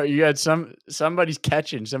right. you got somebody's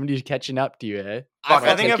catching up to you, eh? Fuck,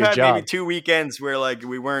 I think I've had maybe 2 weekends where like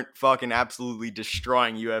we weren't fucking absolutely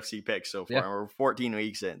destroying UFC picks so far. Yeah. We're 14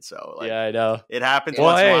 weeks in, so like, I know it happens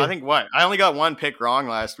once in a while. I think I only got one pick wrong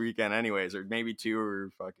last weekend, anyways, or maybe 2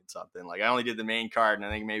 or fucking something. Like I only did the main card, and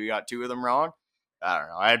I think maybe got 2 of them wrong. I don't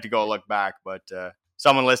know. I have to go look back, but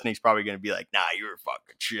someone listening is probably going to be like, "Nah, you were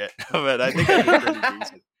fucking shit." But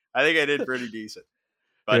I think I did pretty decent.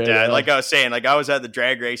 But like I was saying, like I was at the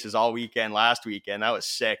drag races all weekend last weekend. That was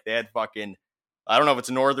sick. They had fucking, I don't know if it's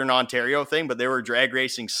a Northern Ontario thing, but they were drag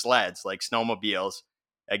racing sleds, like snowmobiles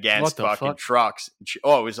against fucking trucks.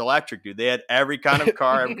 Oh, it was electric, dude. They had every kind of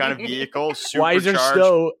car, every kind of vehicle, supercharged. Why is there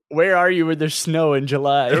snow? Where are you when there's snow in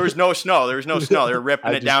July? There was no snow. They were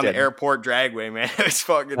ripping it down the airport dragway, man. It was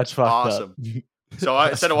fucking awesome. So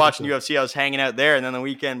instead of watching UFC, I was hanging out there. And then the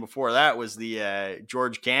weekend before that was the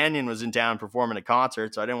George Canyon was in town performing a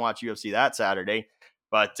concert. So I didn't watch UFC that Saturday.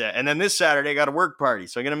 But and then this Saturday, I got a work party.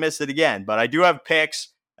 So I'm going to miss it again. But I do have picks,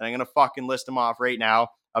 and I'm going to fucking list them off right now.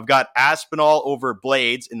 I've got Aspinall over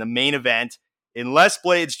Blades in the main event. Unless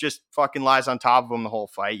Blades just fucking lies on top of him the whole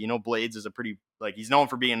fight. You know, Blades is he's known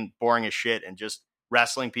for being boring as shit and just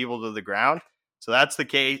wrestling people to the ground. So that's the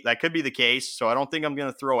case. That could be the case. So I don't think I'm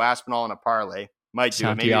going to throw Aspinall in a parlay. Might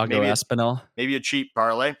do maybe Aspinall. Maybe a cheap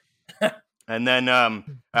parlay. And then I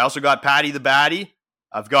also got Patty the Batty.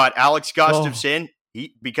 I've got Alex Gustafsson.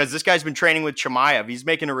 Because this guy's been training with Chimaev. He's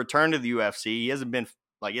making a return to the UFC. He hasn't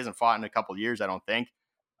fought in a couple of years, I don't think.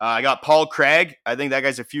 I got Paul Craig. I think that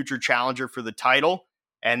guy's a future challenger for the title.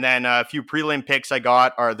 And then a few prelim picks I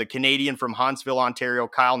got are the Canadian from Huntsville, Ontario,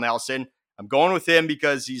 Kyle Nelson. I'm going with him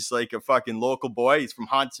because he's like a fucking local boy. He's from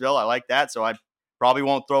Huntsville. I like that. So I probably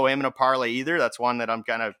won't throw him in a parlay either. That's one that I'm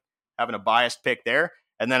kind of having a biased pick there.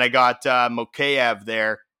 And then I got Mokaev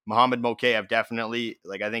there. Muhammad Mokaev, definitely.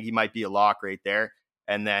 Like, I think he might be a lock right there.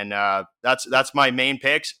 And then that's my main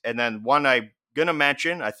picks. And then one I'm going to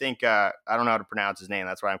mention, I think, I don't know how to pronounce his name.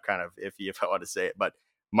 That's why I'm kind of iffy if I want to say it. But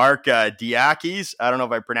Mark Diakis, I don't know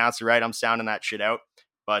if I pronounced it right. I'm sounding that shit out.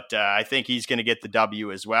 But I think he's going to get the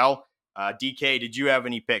W as well. DK, did you have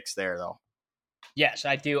any picks there, though? Yes,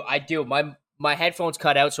 I do. My headphones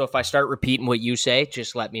cut out, so if I start repeating what you say,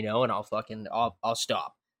 just let me know, and I'll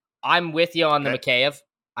stop. I'm with you on the Mokaev.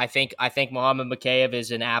 I think Muhammad Mokaev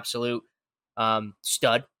is an absolute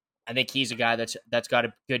stud. I think he's a guy that's got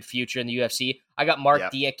a good future in the UFC. I got Mark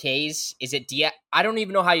Diakase. Is it I don't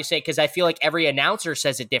even know how you say it because I feel like every announcer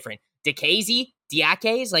says it different.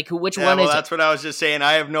 Diakase? Like which one is it? That's what I was just saying.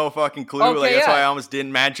 I have no fucking clue. Okay, that's why I almost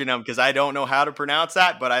didn't mention him because I don't know how to pronounce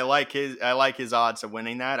that, but I like his odds of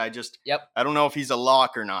winning that. I don't know if he's a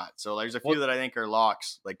lock or not. So there's a few that I think are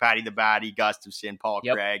locks, like Patty the Batty, Gustafsson, Paul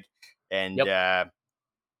Craig, and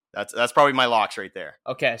that's probably my locks right there.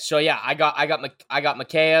 Okay, so yeah, I got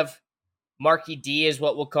Mokaev. Marky D is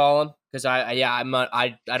what we'll call him because I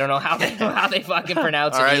don't know how they fucking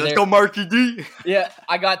pronounce it. All right, either. Let's go Marky D. Yeah,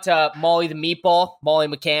 I got Molly the Meatball, Molly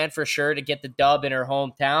McCann for sure to get the dub in her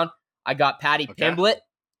hometown. I got Patty Pimblett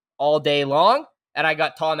all day long, and I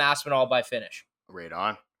got Tom Aspinall by finish. Right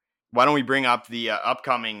on. Why don't we bring up the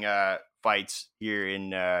upcoming fights here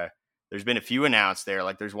in. There's been a few announced there.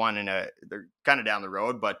 Like there's one they're kind of down the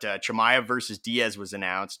road, but Chimaev versus Diaz was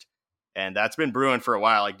announced, and that's been brewing for a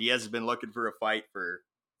while. Like Diaz has been looking for a fight for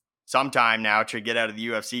some time now to get out of the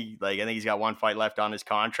UFC. Like I think he's got one fight left on his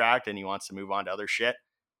contract, and he wants to move on to other shit.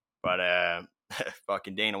 But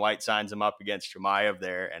fucking Dana White signs him up against Chimaev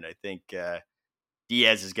there, and I think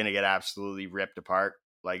Diaz is going to get absolutely ripped apart.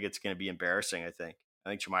 Like it's going to be embarrassing. I think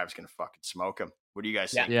Chimaev's going to fucking smoke him. What do you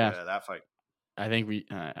guys think of that fight? I think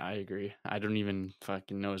I agree. I don't even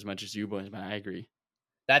fucking know as much as you boys, but I agree.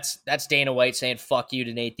 That's Dana White saying fuck you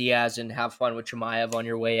to Nate Diaz and have fun with Chimaev on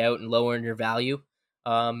your way out and lowering your value.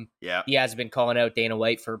 Diaz has been calling out Dana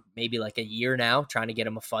White for maybe like a year now, trying to get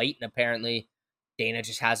him a fight, and apparently Dana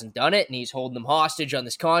just hasn't done it, and he's holding him hostage on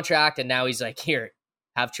this contract, and now he's like, here,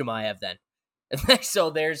 have Chimaev then. So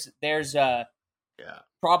there's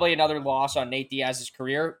probably another loss on Nate Diaz's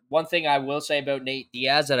career. One thing I will say about Nate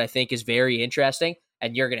Diaz that I think is very interesting,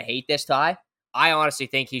 and you're going to hate this, Ty, I honestly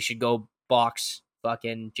think he should go box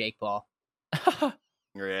fucking Jake Paul.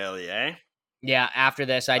 Really, eh? Yeah, after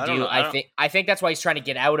this, I think that's why he's trying to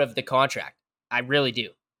get out of the contract. I really do.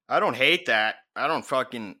 I don't hate that. I don't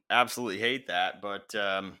fucking absolutely hate that, but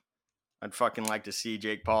I'd fucking like to see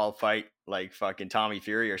Jake Paul fight like fucking Tommy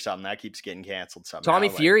Fury or something. That keeps getting canceled somehow. Tommy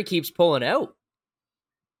Fury keeps pulling out.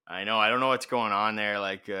 I know. I don't know what's going on there,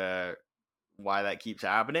 like why that keeps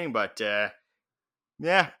happening, but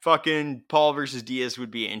yeah, fucking Paul versus Diaz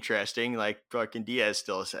would be interesting. Like fucking Diaz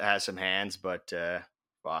still has some hands, but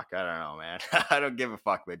fuck, I don't know, man. I don't give a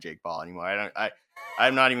fuck about Jake Paul anymore.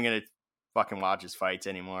 I'm not even gonna fucking watch his fights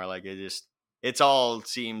anymore. Like it's all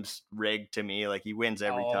seems rigged to me. Like he wins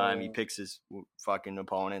every time. He picks his fucking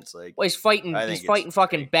opponents. Like he's fighting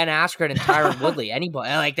fucking Ben Askren and Tyron Woodley.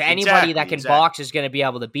 Anybody that can box is going to be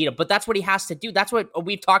able to beat him. But that's what he has to do. That's what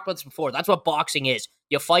we've talked about this before. That's what boxing is.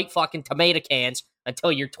 You fight fucking tomato cans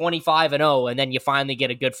until you're 25-0, and then you finally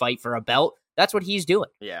get a good fight for a belt. That's what he's doing.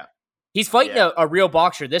 Yeah, he's fighting a real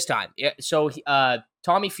boxer this time. So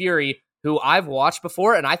Tommy Fury, who I've watched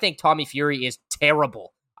before, and I think Tommy Fury is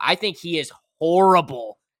terrible. I think he is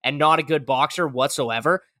horrible and not a good boxer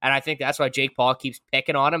whatsoever. And I think that's why Jake Paul keeps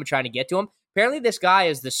picking on him and trying to get to him. Apparently this guy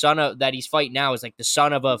is the son of, that he's fighting now is like the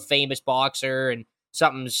son of a famous boxer and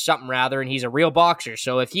something rather. And he's a real boxer.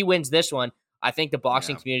 So if he wins this one, I think the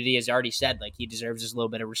boxing community has already said like he deserves his little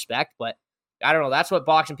bit of respect, but I don't know. That's what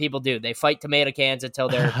boxing people do. They fight tomato cans until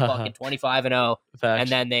they're fucking 25-0. And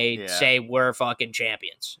then they say we're fucking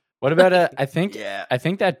champions. What about I think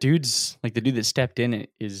that dude's like the dude that stepped in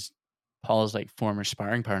is Paul's like former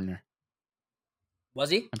sparring partner.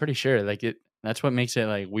 Was he? I'm pretty sure. Like that's what makes it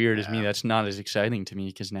like weird as me. That's not as exciting to me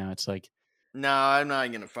because now it's like, no, I'm not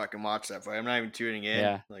even gonna fucking watch that fight. I'm not even tuning in.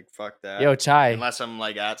 Yeah. Like fuck that. Yo, Ty. Unless I'm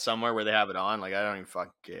like at somewhere where they have it on. Like I don't even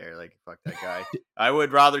fucking care. Like fuck that guy. I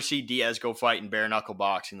would rather see Diaz go fight in bare knuckle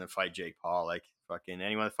boxing than fight Jake Paul. Like fucking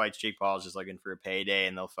anyone that fights Jake Paul is just looking for a payday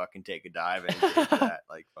and they'll fucking take a dive and take that.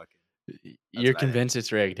 Like fucking. You're convinced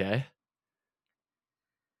it's rigged, eh?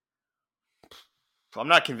 I'm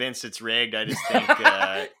not convinced it's rigged. I just think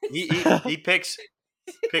he picks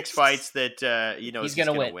fights that he's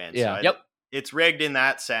gonna win. Yeah. So it's rigged in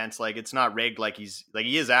that sense. Like it's not rigged. Like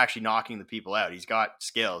he is actually knocking the people out. He's got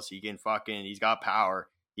skills. He's got power.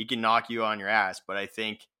 He can knock you on your ass. But I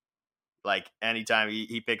think like anytime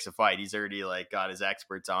he picks a fight, he's already like got his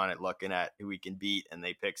experts on it, looking at who he can beat, and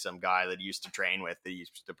they pick some guy that he used to train with that he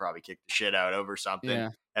used to probably kick the shit out of or something.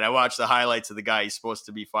 Yeah. And I watched the highlights of the guy he's supposed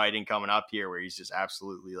to be fighting coming up here, where he's just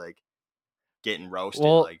absolutely like getting roasted.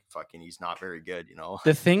 Well, like fucking, he's not very good, you know.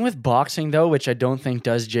 The thing with boxing though, which I don't think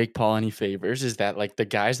does Jake Paul any favors, is that like the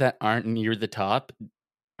guys that aren't near the top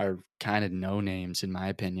are kind of no names in my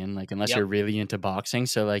opinion. Like unless you're really into boxing,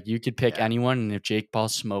 so like you could pick anyone, and if Jake Paul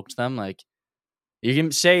smoked them, like you can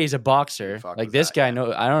say he's a boxer. Like this guy,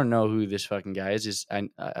 I don't know who this fucking guy is.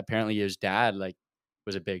 Apparently his dad like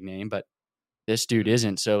was a big name, but this dude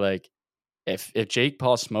isn't. So like, if Jake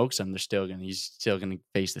Paul smokes him, he's still gonna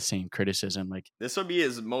face the same criticism. Like this will be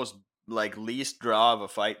his most like least draw of a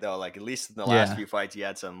fight though. Like at least in the last few fights, he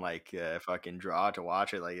had some like fucking draw to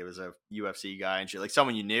watch it. Like it was a UFC guy and shit, like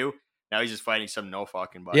someone you knew. Now he's just fighting some no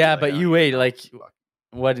fucking body. Yeah, like, but you wait like.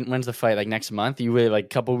 When's the fight? Like next month? You wait like a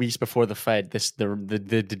couple weeks before the fight.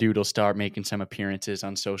 The dude will start making some appearances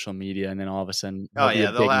on social media, and then all of a sudden,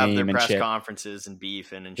 they'll have their press conferences and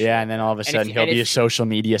beefing and shit. Yeah, and then all of a sudden he'll be a social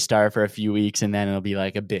media star for a few weeks, and then it'll be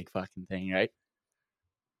like a big fucking thing, right?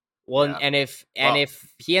 Well, and if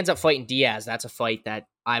he ends up fighting Diaz, that's a fight that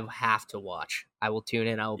I have to watch. I will tune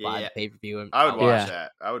in. I will buy the pay-per-view. I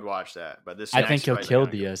would watch that. But this, I think he'll kill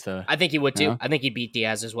Diaz though. I think he would too. I think he'd beat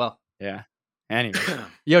Diaz as well. Yeah. Anyways,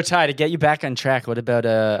 yo, Ty, to get you back on track, what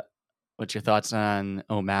about what's your thoughts on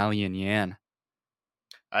O'Malley and Yan?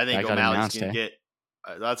 I think That got O'Malley's announced, going to get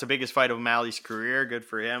that's the biggest fight of O'Malley's career. Good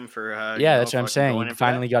for him for that's what I'm saying. He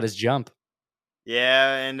finally got his jump.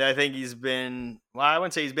 Yeah, and I think he's been I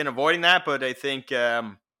wouldn't say he's been avoiding that, but I think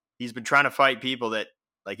he's been trying to fight people that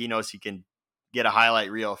like he knows he can get a highlight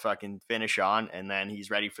reel fucking finish on, and then he's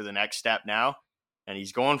ready for the next step now. And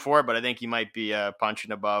he's going for it, but I think he might be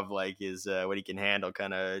punching above like his what he can handle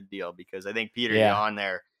kind of deal, because I think Peter Yan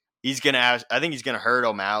there, I think he's gonna hurt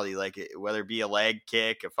O'Malley, like whether it be a leg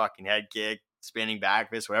kick, a fucking head kick, spinning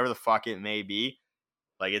back fist, whatever the fuck it may be.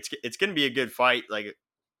 Like it's gonna be a good fight, like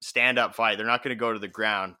stand up fight. They're not gonna go to the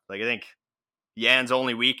ground. Like I think Yan's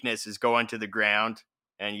only weakness is going to the ground,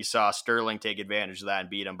 and you saw Sterling take advantage of that and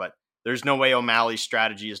beat him. But there's no way O'Malley's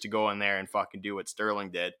strategy is to go in there and fucking do what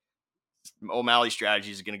Sterling did. O'Malley's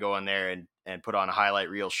strategy is going to go in there and put on a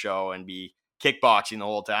highlight reel show and be kickboxing the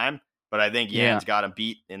whole time. But I think Yan's got him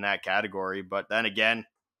beat in that category. But then again,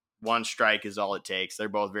 one strike is all it takes. They're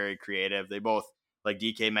both very creative. They both, like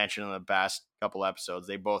DK mentioned in the past couple episodes,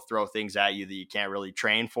 they both throw things at you that you can't really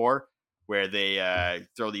train for, where they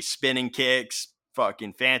throw these spinning kicks,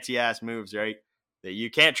 fucking fancy ass moves, right? That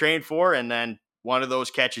you can't train for. And then one of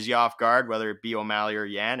those catches you off guard, whether it be O'Malley or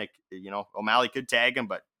Yan. O'Malley could tag him,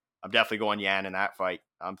 but I'm definitely going Yan in that fight.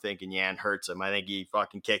 I'm thinking Yan hurts him. I think he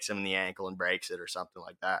fucking kicks him in the ankle and breaks it or something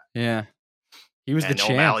like that. Yeah. He was the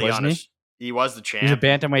champ, wasn't he? He was the champ. He was a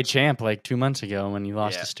bantamweight champ like 2 months ago when he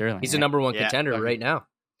lost to Sterling. He's the number one contender right now.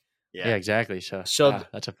 Yeah, exactly. So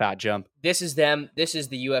that's a fat jump. This is them. This is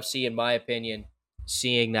the UFC, in my opinion,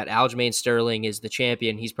 seeing that Aljamain Sterling is the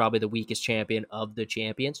champion. He's probably the weakest champion of the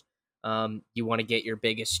champions. You want to get your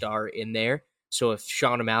biggest star in there. So if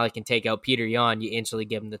Sean O'Malley can take out Peter Yan, you instantly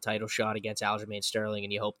give him the title shot against Aljamain Sterling,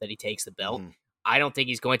 and you hope that he takes the belt. I don't think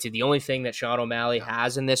he's going to. The only thing that Sean O'Malley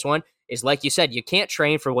has in this one is, like you said, you can't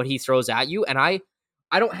train for what he throws at you. And I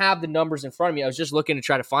don't have the numbers in front of me. I was just looking to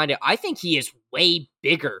try to find it. I think he is way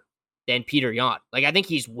bigger than Peter Yan. Like, I think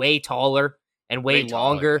he's way taller and way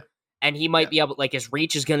longer. And he might be able, like, his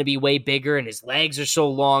reach is going to be way bigger, and his legs are so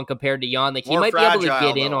long compared to Yan. Like, he might be able to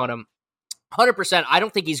get in on him. 100%. I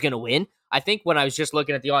don't think he's going to win. I think when I was just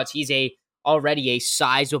looking at the odds, he's already a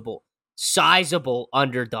sizable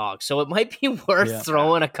underdog. So it might be worth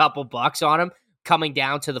throwing a couple bucks on him coming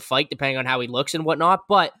down to the fight, depending on how he looks and whatnot.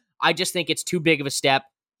 But I just think it's too big of a step.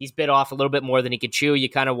 He's bit off a little bit more than he could chew. You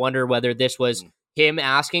kind of wonder whether this was him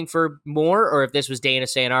asking for more, or if this was Dana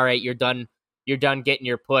saying, all right, you're done getting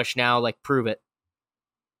your push now, like, prove it.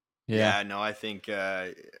 Yeah, no, I think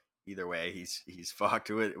either way, he's fucked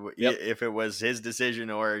with it. If it was his decision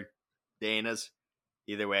or Dana's,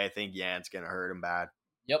 either way, I think Yan's going to hurt him bad.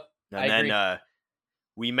 Yep. And then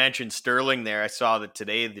we mentioned Sterling there. I saw that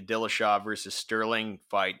today, the Dillashaw versus Sterling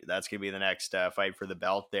fight, that's going to be the next fight for the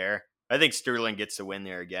belt there. I think Sterling gets the win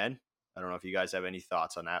there again. I don't know if you guys have any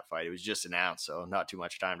thoughts on that fight. It was just announced, so not too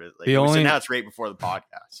much time to. It was announced right before the podcast.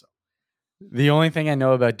 So the only thing I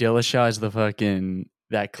know about Dillashaw is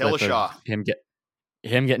that clip Dillashaw. of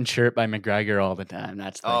him getting chirped by McGregor all the time.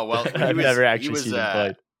 That's I've never actually seen him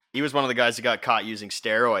play. He was one of the guys that got caught using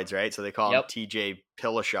steroids, right? So they call him TJ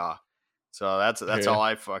Dillashaw. So that's all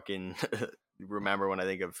I fucking remember when I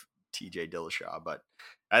think of TJ Dillashaw. But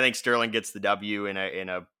I think Sterling gets the W in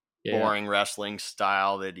a boring wrestling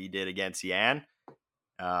style that he did against Yan.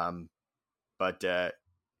 But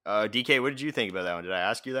DK, what did you think about that one? Did I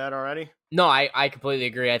ask you that already? No, I completely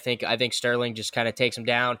agree. I think Sterling just kind of takes him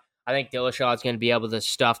down. I think Dillashaw is going to be able to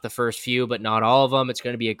stuff the first few, but not all of them. It's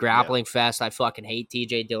going to be a grappling fest. I fucking hate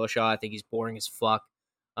TJ Dillashaw. I think he's boring as fuck.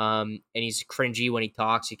 And he's cringy when he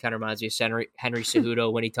talks. He kind of reminds me of Henry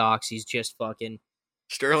Cejudo when he talks. He's just fucking...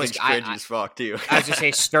 Sterling's cringy as fuck, too. I was going to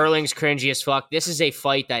say, Sterling's cringy as fuck. This is a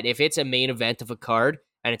fight that if it's a main event of a card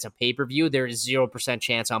and it's a pay-per-view, there is 0%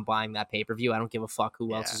 chance I'm buying that pay-per-view. I don't give a fuck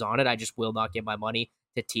who else is on it. I just will not give my money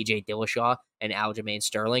to TJ Dillashaw and Aljamain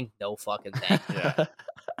Sterling. No fucking thing. Yeah.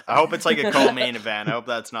 I hope it's like a co-main event. I hope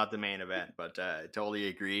that's not the main event, but I totally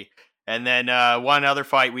agree. And then one other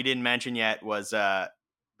fight we didn't mention yet was the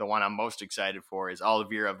one I'm most excited for is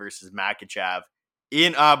Oliveira versus Makhachev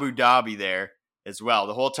in Abu Dhabi there as well.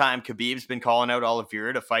 The whole time Khabib's been calling out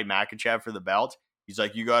Oliveira to fight Makhachev for the belt. He's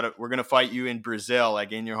like, we're going to fight you in Brazil,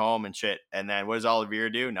 like in your home and shit. And then what does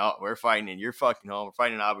Oliveira do? No, we're fighting in your fucking home. We're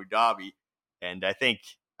fighting in Abu Dhabi. And I think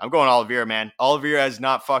I'm going Oliveira, man. Oliveira has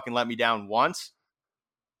not fucking let me down once.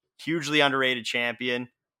 Hugely underrated champion.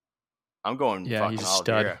 I'm going fucking he's a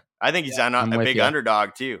Oliveira. stud. I think he's a big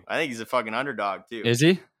underdog too. I think he's a fucking underdog too. Is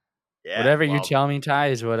he? Yeah, Whatever you tell me, Ty,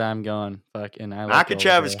 is what I'm going. Fucking, I like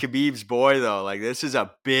Makachev is Oliveira. Khabib's boy, though. Like, this is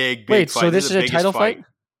a big Wait, fight. so this is the a biggest title fight?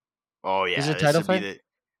 Oh, This is yeah. a This title would be fight? the.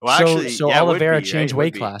 Well, actually, So yeah, it would Oliveira be, right? changed It would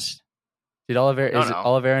weight be. class. Did Oliveira No, is no.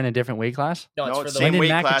 Oliveira in a different weight class? No, it's No, for it's the When same did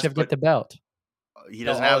weight Makachev class, get but the belt? he no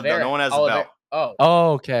doesn't have. Oliveira. No one has Oliveira. a belt.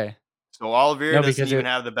 Oh, okay. So Oliveira No, doesn't because even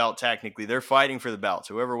have the belt technically. They're fighting for the belt.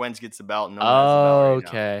 So whoever wins gets the belt. And no one has the belt right now.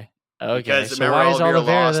 Okay. Okay. Because So remember, why is Oliveira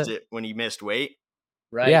Oliveira lost it when he missed weight.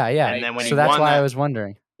 Right. Yeah. And then when So he that's won why I that, was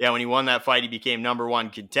wondering. yeah, when he won that fight, he became number 1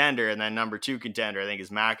 contender, and then number 2 contender, I think, is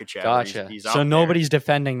Makachev. Gotcha. He's So up nobody's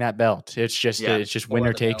defending that belt. It's just Yeah. winner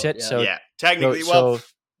Or the takes belt, it. yeah. So yeah, technically, so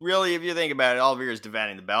really, if you think about it, Oliveira's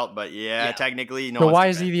defending the belt, but yeah. Technically, no so one's why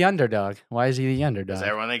is he defending. the underdog? Why is he the Because underdog?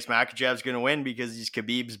 everyone thinks Makhachev's going to win because he's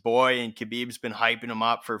Khabib's boy, and Khabib's been hyping him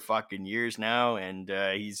up for fucking years now, and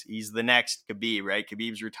he's the next Khabib, right?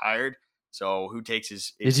 Khabib's retired, so who takes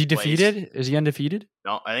his Is he place? defeated? Is he undefeated?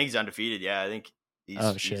 No, I think he's undefeated. Yeah, I think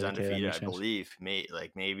Oh, he's shit, okay, that undefeated. makes I sense. believe.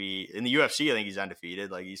 Maybe in the UFC, I think he's undefeated.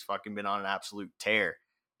 Like he's fucking been on an absolute tear,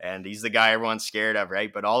 and he's the guy everyone's scared of,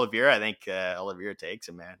 right? But Oliveira, I think Oliveira takes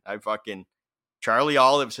him, man. Charlie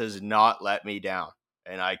Olives has not let me down,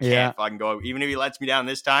 and I can't fucking go. Even if he lets me down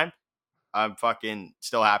this time, I'm fucking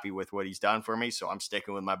still happy with what he's done for me. So I'm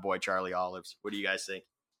sticking with my boy Charlie Olives. What do you guys think?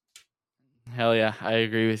 Hell yeah, I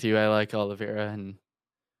agree with you. I like Oliveira, and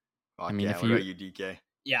I mean, what about you, DK?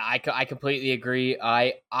 Yeah, I completely agree.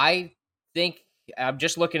 I think I'm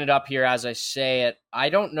just looking it up here as I say it. I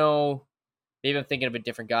don't know. Maybe I'm thinking of a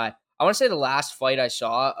different guy. I want to say the last fight I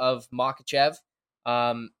saw of Makhachev,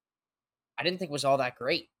 I didn't think was all that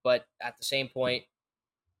great. But at the same point,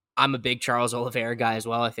 I'm a big Charles Oliveira guy as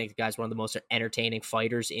well. I think the guy's one of the most entertaining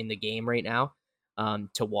fighters in the game right now.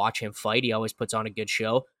 To watch him fight, he always puts on a good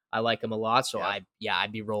show. I like him a lot, so I'd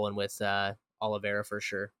be rolling with Oliveira for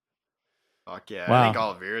sure. Fuck yeah. Wow. I think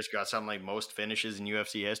Oliveira's got something like most finishes in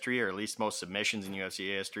UFC history, or at least most submissions in UFC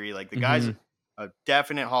history. Like the guy's a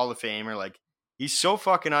definite Hall of Famer. Like he's so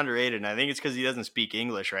fucking underrated. And I think it's because he doesn't speak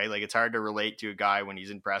English, right? Like it's hard to relate to a guy when he's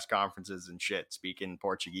in press conferences and shit speaking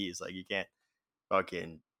Portuguese. Like you can't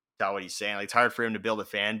fucking tell what he's saying. Like it's hard for him to build a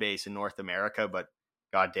fan base in North America, but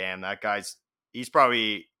goddamn, he's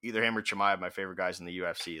probably either him or Chimaev, my favorite guys in the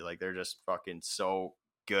UFC. Like they're just fucking so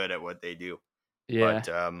good at what they do. Yeah.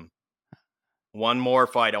 But one more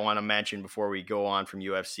fight I want to mention before we go on from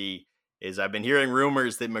UFC is I've been hearing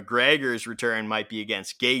rumors that McGregor's return might be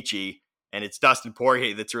against Gaethje, and it's Dustin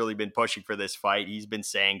Poirier that's really been pushing for this fight. He's been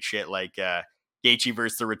saying shit like Gaethje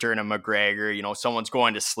versus the return of McGregor. You know, someone's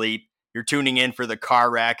going to sleep. You're tuning in for the car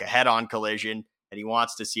wreck, a head-on collision, and he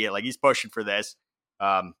wants to see it. Like he's pushing for this.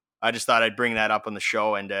 I just thought I'd bring that up on the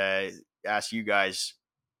show and ask you guys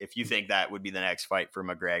if you think that would be the next fight for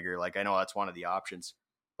McGregor. Like I know that's one of the options.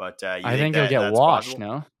 But I think he'll get washed,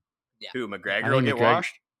 no? Yeah. Who, McGregor will get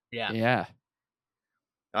washed? Yeah.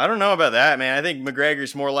 I don't know about that, man. I think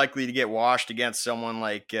McGregor's more likely to get washed against someone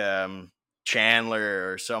like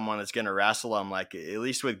Chandler or someone that's going to wrestle him. Like, at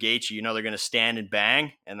least with Gaethje, you know they're going to stand and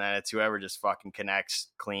bang, and then it's whoever just fucking connects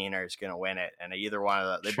clean or is going to win it. And either one of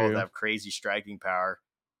them, they both have crazy striking power.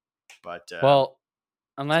 But well,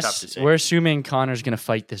 unless we're assuming Connor's going to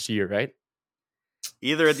fight this year, right?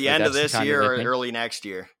 Either at the end of this year or early next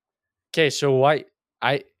year. Okay, so when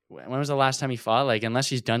was the last time he fought? Like, unless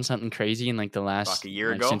he's done something crazy in like the last a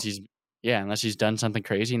year ago. Unless he's done something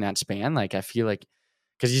crazy in that span. Like, I feel like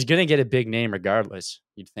because he's gonna get a big name regardless.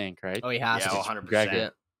 You'd think, right? Oh, he has to.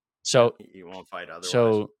 100%. So he won't fight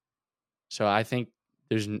otherwise. So I think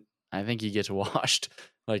he gets washed.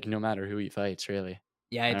 Like, no matter who he fights, really.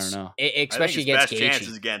 Yeah, I don't know. Especially against Gaethje. Best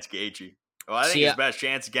chances against Gaethje. Well, I think his best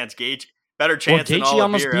chance against Gaethje. Better chance Gaethje than Oliveira.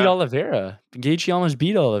 almost beat Oliveira. Gaethje almost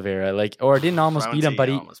beat Oliveira. Like, or didn't almost beat him, but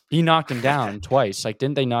he knocked him down twice. Like,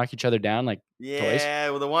 didn't they knock each other down twice? Yeah,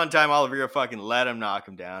 well, the one time Oliveira fucking let him knock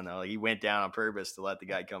him down, though. Like, he went down on purpose to let the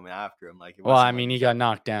guy come after him. Like, he got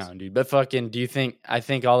knocked down, dude. But fucking, I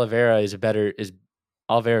think Oliveira is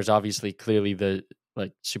Oliveira's obviously clearly the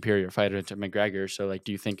like superior fighter to McGregor. So, like,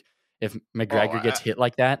 do you think if McGregor gets hit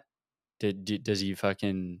like that, does he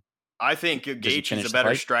fucking? I think Gaethje is a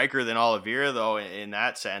better striker than Oliveira, though, in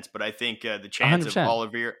that sense. But I think the chance 100%.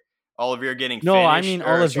 Of Oliveira getting finished. No, I mean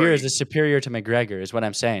Oliveira is superior to McGregor, is what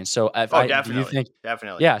I'm saying. So, definitely, do you think,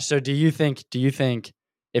 definitely, yeah. So, do you think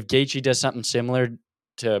if Gaethje does something similar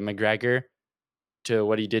to McGregor, to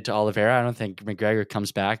what he did to Oliveira, I don't think McGregor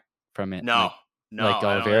comes back from it. No, like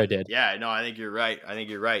Oliveira did. Yeah, no, I think you're right.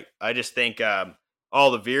 I just think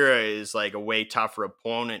Oliveira is like a way tougher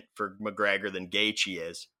opponent for McGregor than Gaethje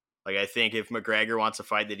is. Like, I think if McGregor wants a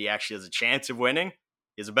fight that he actually has a chance of winning,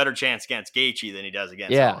 he has a better chance against Gaethje than he does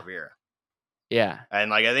against Oliveira. Yeah. And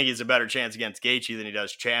like I think he's a better chance against Gaethje than he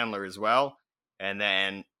does Chandler as well. And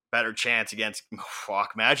then better chance against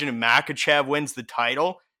imagine if Makhachev wins the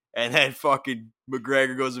title and then fucking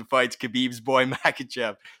McGregor goes and fights Khabib's boy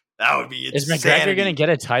Makhachev. That would be insanity. Is McGregor going to get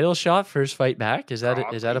a title shot first fight back? Is that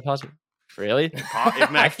a possible? Really? If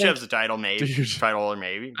Makhachev's the title, maybe. Dude, title holder,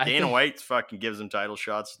 maybe. Dana White fucking gives him title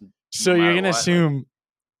shots. So you're going to assume,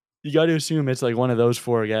 you got to assume it's like one of those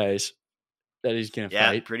 4 guys that he's going to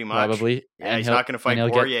fight. Yeah, pretty much. Probably. Yeah, and he's not going to fight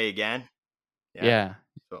Poirier again. Yeah.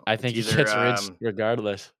 So I think he gets rinsed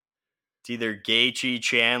regardless. It's either Gaethje,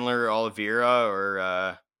 Chandler, Oliveira,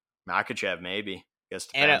 or Makhachev, maybe. I guess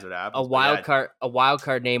depends what happens. A wild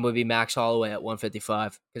card name would be Max Holloway at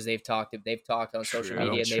 155 because they've talked on social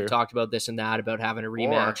media and they've talked about this and that, about having a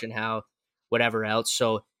rematch and how whatever else.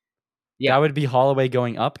 So yeah, that would be Holloway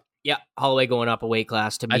going up. Yeah, Holloway going up a weight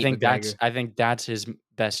class to meet McGregor. I think that's his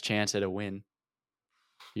best chance at a win.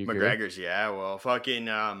 McGregor's, yeah. Well, fucking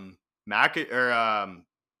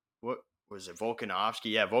what was it?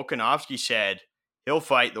 Volkanovski. Yeah, Volkanovski said he'll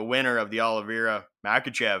fight the winner of the Oliveira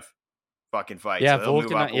Makhachev fucking fight. Yeah, so he'll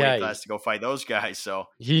move up a weight class to go fight those guys. So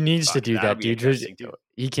he needs to do that, dude.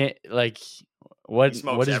 He can't what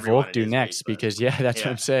does Volk do next? Because that's what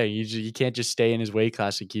I'm saying. You can't just stay in his weight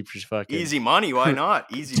class and keep just fucking easy money. Why not?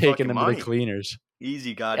 Easy taking them money. to the cleaners.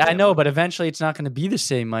 Easy, goddamn. I know, but eventually it's not going to be the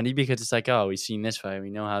same money because it's like, oh, we've seen this fight,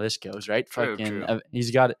 we know how this goes, right? True.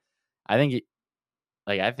 He's got. I think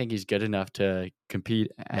he's good enough to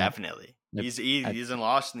compete. Definitely, he hasn't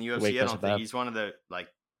lost in the UFC. I don't think he's one of the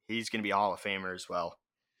he's going to be a Hall of Famer as well,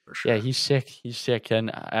 for sure. Yeah, he's sick,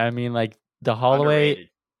 and I mean, like the Holloway. Underrated.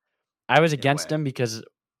 I was against him because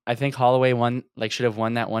I think Holloway should have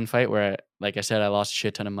won that one fight where, like I said, I lost a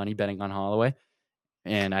shit ton of money betting on Holloway.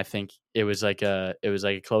 And I think it was like a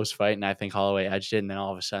close fight, and I think Holloway edged it, and then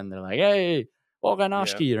all of a sudden they're like, "Hey,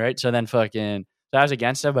 Volkanovski," right? So then so I was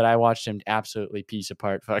against him, but I watched him absolutely piece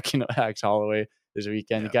apart fucking Max Holloway this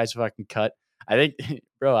weekend. The guy's fucking cut. I think,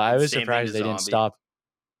 bro, I was surprised they didn't stop.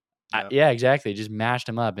 Yeah, exactly. Just mashed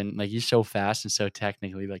him up, and like he's so fast and so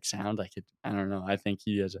technically sound. I don't know. I think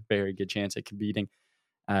he has a very good chance at competing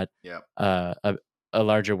at a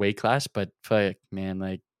larger weight class. But fuck,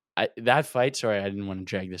 man, that fight. Sorry, I didn't want to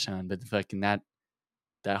drag this on, but fucking that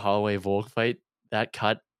Holloway Volk fight, that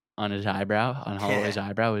cut on his eyebrow, on Holloway's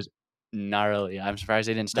eyebrow, was gnarly. I'm surprised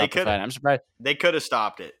they didn't stop the fight. I'm surprised they could have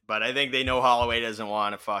stopped it, but I think they know Holloway doesn't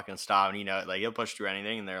want to fucking stop, and he'll push through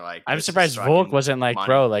anything. And they're like, I'm surprised Volk wasn't like, money.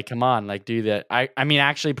 Bro, come on, do that. I mean,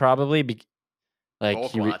 actually, probably.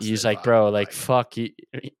 He's like, bro, fuck you.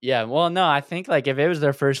 Yeah, well, no, I think if it was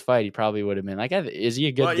their first fight, he probably would have been is he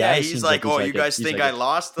a good guy? Yeah, he's like, you guys think I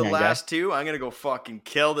lost the last two? I'm gonna go fucking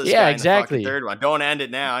kill this guy. Yeah, exactly. In the third one, don't end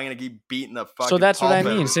it now. I'm gonna keep beating the fucking. So that's what I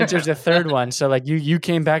mean. Since there's a third one, so you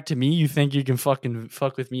came back to me. You think you can fucking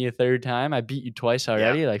fuck with me a third time? I beat you twice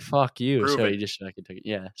already. Yeah. Fuck you. Prove so it. you just fucking took it.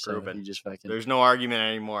 Yeah. So you just fucking. There's no argument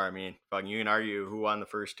anymore. I mean, fucking, you can argue who won the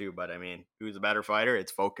first two, but I mean, who's the better fighter?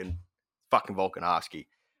 It's fucking Volkanovski.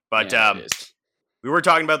 But we were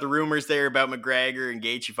talking about the rumors there about McGregor and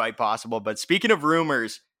Gaethje fight possible. But speaking of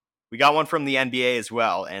rumors, we got one from the NBA as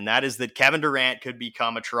well, and that is that Kevin Durant could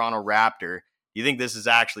become a Toronto Raptor. Do you think this is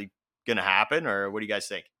actually going to happen, or what do you guys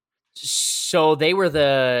think? So they were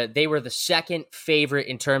the second favorite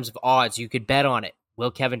in terms of odds. You could bet on it.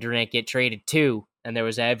 Will Kevin Durant get traded too? And there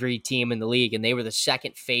was every team in the league, and they were the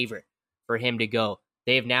second favorite for him to go.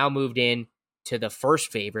 They have now moved in to the first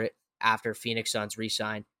favorite after Phoenix Suns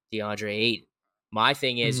re-signed DeAndre Ayton. My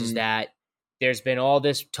thing is that there's been all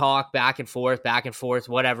this talk back and forth,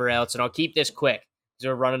 whatever else, and I'll keep this quick because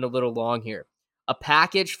we're running a little long here. A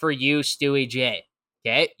package for you, Stewie J.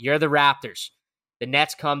 Okay, you're the Raptors. The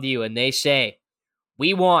Nets come to you and they say,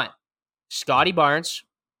 we want Scotty Barnes,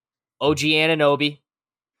 OG Anunoby,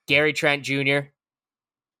 Gary Trent Jr.,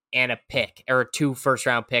 and a pick, or 2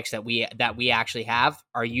 first-round picks that we actually have.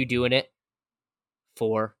 Are you doing it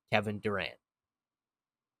for Kevin Durant?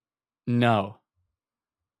 No.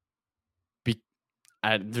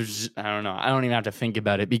 I don't know. I don't even have to think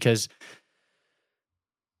about it because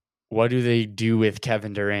what do they do with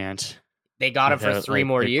Kevin Durant? They got him for 3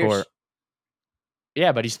 more years. Core?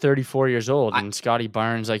 Yeah, but he's 34 years old, and Scotty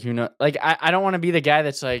Barnes, who knows? I don't want to be the guy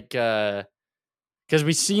that's because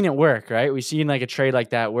we've seen it work, right? We've seen a trade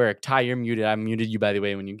like that work. Ty, you're muted. I muted you, by the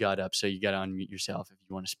way, when you got up, so you got to unmute yourself if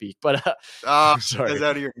you want to speak. But sorry, because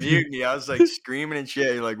out of your mutiny, I was screaming and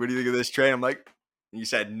shit. You're like, what do you think of this trade? I'm like, and you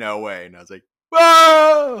said no way, and I was like,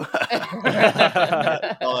 whoa!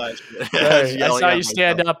 Sorry. I saw you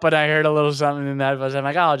stand up, but I heard a little something in that. I'm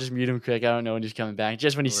like, I'll just mute him quick. I don't know when he's coming back.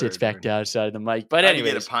 Just when he sits back down outside the mic. But anyway,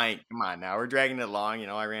 anyways, get a pint. Come on, now we're dragging it along.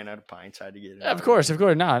 I ran out of pints. I had to get it. Of course. No,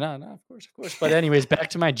 of course. But anyways, back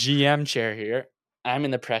to my GM chair here. I'm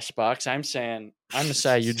in the press box. I'm saying, I'm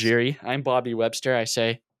Masai Ujiri. I'm Bobby Webster. I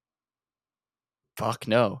say, fuck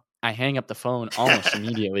no. I hang up the phone almost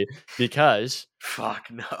immediately because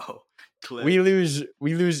fuck no. We lose.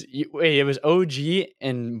 Wait, it was OG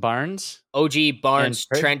and Barnes. OG, Barnes,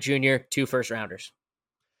 Trent Jr., 2 first-rounders.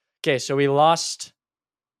 Okay, so we lost.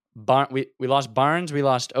 We lost Barnes. We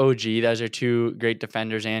lost OG. Those are 2 great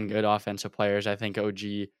defenders and good offensive players. I think OG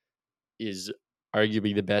is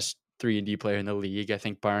arguably the best 3-and-D player in the league. I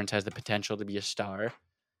think Barnes has the potential to be a star.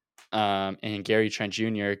 And Gary Trent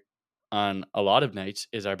Jr. on a lot of nights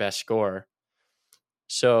is our best scorer.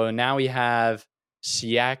 So now we have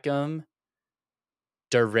Siakam,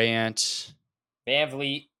 Durant, Van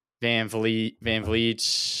Vliet.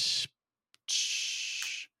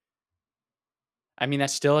 I mean,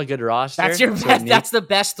 that's still a good roster. That's your best. That's the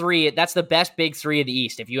best 3. That's the best big 3 of the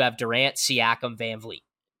East. If you have Durant, Siakam, Van Vliet.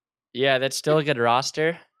 Yeah, that's still a good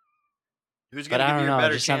roster. Who's going to give you a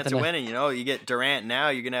better chance of winning? You get Durant now,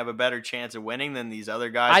 you're going to have a better chance of winning than these other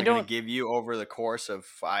guys are going to give you over the course of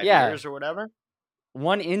 5 years or whatever.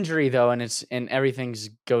 One injury though, and everything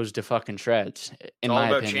goes to fucking shreds. In my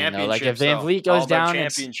opinion, though. Like if Van Vliet goes down,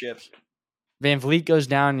 Van Vliet goes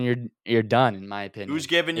down, and you're done. In my opinion, who's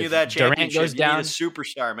giving you that championship? Durant goes down, need a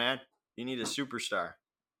superstar, man. You need a superstar.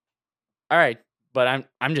 All right, but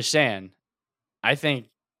I'm just saying. I think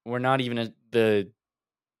we're not even I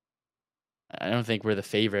don't think we're the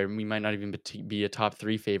favorite. We might not even be a top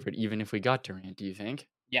 3 favorite, even if we got Durant. Do you think?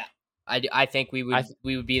 Yeah. I think we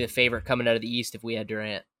would be the favorite coming out of the East if we had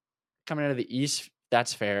Durant. Coming out of the East,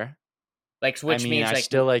 that's fair. Which means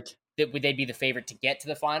they'd be the favorite to get to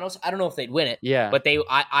the finals. I don't know if they'd win it. Yeah. But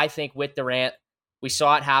I think with Durant, we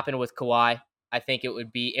saw it happen with Kawhi. I think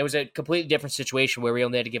it was a completely different situation where we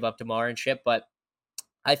only had to give up DeMar and shit, but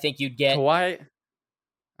I think you'd get Kawhi.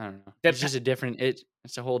 I don't know. It's just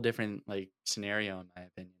it's a whole different scenario in my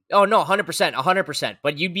opinion. Oh no, 100%.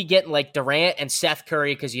 But you'd be getting Durant and Seth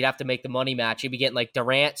Curry because you'd have to make the money match. You'd be getting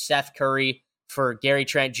Durant, Seth Curry for Gary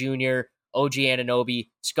Trent Jr., OG Anunoby,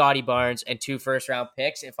 Scotty Barnes, and 2 first-round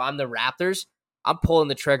picks. If I'm the Raptors, I'm pulling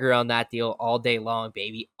the trigger on that deal all day long,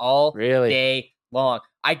 baby. All day long.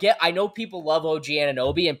 I know people love OG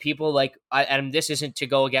Anunoby, and people and this isn't to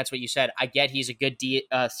go against what you said. I get he's a good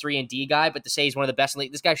 3-and-D guy, but to say he's one of the best in the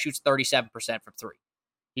league, this guy shoots 37% from 3.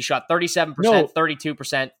 He shot 37%,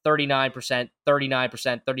 32%, 39%,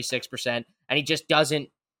 39%, 36%, and he doesn't,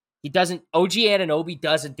 OG Anunoby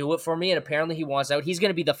doesn't do it for me, and apparently he wants out. He's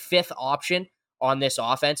going to be the 5th option on this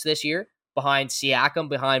offense this year, behind Siakam,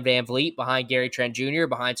 behind Van Vliet, behind Gary Trent Jr.,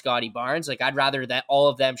 behind Scotty Barnes. I'd rather that all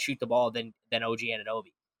of them shoot the ball than OG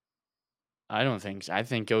Anunoby. I don't think so. I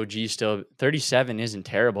think OG still 37 isn't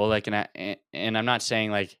terrible. And I'm not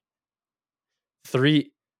saying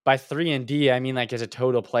 3 by 3-and-D. I mean as a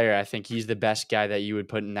total player, I think he's the best guy that you would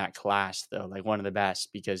put in that class, though. One of the best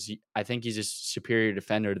because I think he's a superior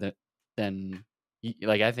defender than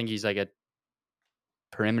I think he's a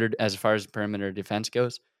perimeter as far as perimeter defense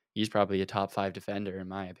goes. He's probably a top 5 defender in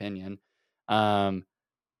my opinion. And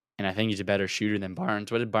I think he's a better shooter than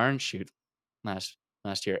Barnes. What did Barnes shoot last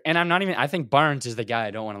year? And I think Barnes is the guy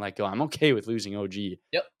I don't want to let go. I'm okay with losing OG.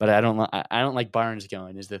 Yep. But I don't like Barnes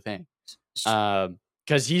going is the thing.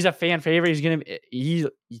 Because he's a fan favorite. He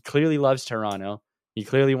clearly loves Toronto. He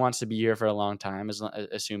clearly wants to be here for a long time,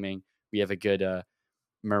 assuming we have a good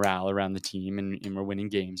morale around the team and we're winning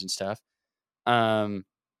games and stuff.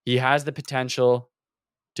 He has the potential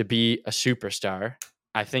to be a superstar.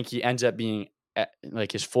 I think he ends up being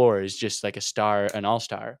his floor is just a star, an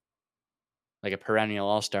all-star. A perennial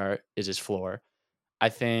all-star is his floor. I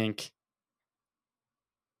think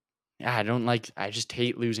I just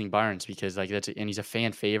hate losing Barnes because and he's a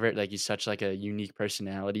fan favorite. He's such a unique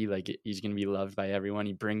personality. He's going to be loved by everyone.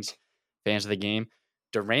 He brings fans to the game.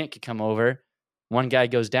 Durant could come over. One guy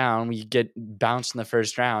goes down, we get bounced in the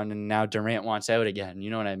first round, and now Durant wants out again. You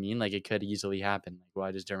know what I mean? It could easily happen.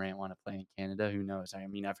 Why does Durant want to play in Canada? Who knows? I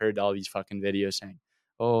mean, I've heard all these fucking videos saying,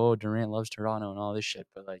 "Oh, Durant loves Toronto" and all this shit,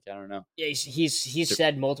 but I don't know. Yeah, he's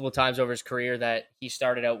said multiple times over his career that he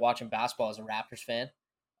started out watching basketball as a Raptors fan.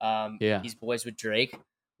 He's boys with Drake,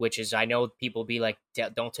 which is, I know people be like,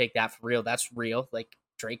 don't take that for real. That's real.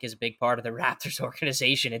 Drake is a big part of the Raptors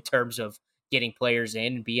organization in terms of getting players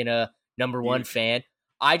in and being a number 1 fan.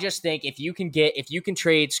 I just think if you can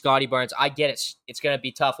trade Scotty Barnes, I get it. It's going to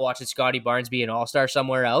be tough watching Scotty Barnes be an all-star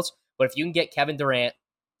somewhere else. But if you can get Kevin Durant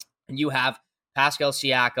and you have Pascal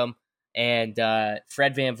Siakam and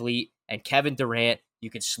Fred VanVleet and Kevin Durant. You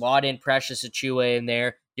could slot in Precious Achiuwa in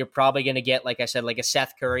there. You're probably going to get, like I said, like a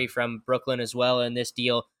Seth Curry from Brooklyn as well in this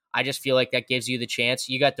deal. I just feel like that gives you the chance.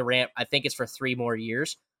 You got Durant, I think it's for 3 more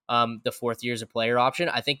years. The 4th year is a player option.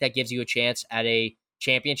 I think that gives you a chance at a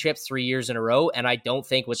championship 3 years in a row. And I don't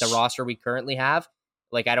think with the roster we currently have,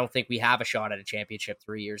 I don't think we have a shot at a championship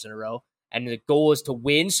 3 years in a row. And the goal is to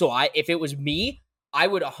win. So if it was me, I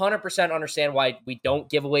would 100% understand why we don't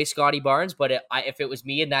give away Scotty Barnes. But if it was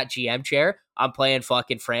me in that GM chair, I'm playing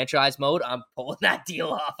fucking franchise mode. I'm pulling that deal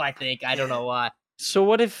off, I think. I don't know why. So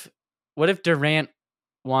what if Durant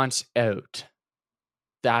wants out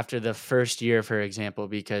after the first year, for example,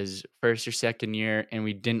 because first or second year and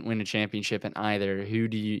we didn't win a championship in either? Who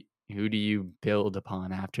do you build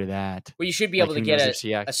upon after that? Well, you should be able to get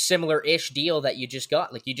a similar-ish deal that you just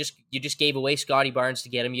got. Like you just gave away Scotty Barnes to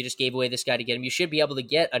get him. You just gave away this guy to get him. You should be able to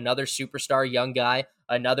get another superstar young guy,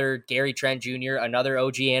 another Gary Trent Jr., another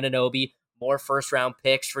OG Anunoby, more first-round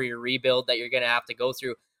picks for your rebuild that you're going to have to go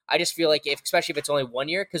through. I just feel like, especially if it's only 1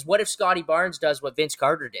 year, because what if Scotty Barnes does what Vince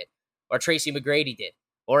Carter did or Tracy McGrady did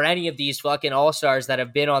or any of these fucking all-stars that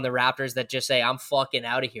have been on the Raptors that just say, I'm fucking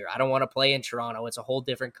out of here. I don't want to play in Toronto. It's a whole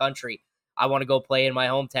different country. I want to go play in my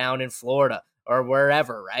hometown in Florida or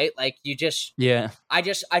wherever, right? Like you just, yeah. I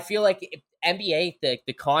feel like NBA,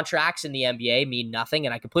 the contracts in the NBA mean nothing,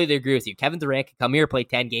 and I completely agree with you. Kevin Durant could come here, play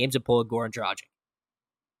 10 games, and pull a Goran Dragic.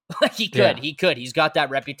 Like he could. He's got that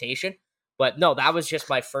reputation. But no, that was just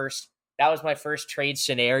my first. That was my first trade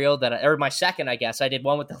scenario or my second, I guess. I did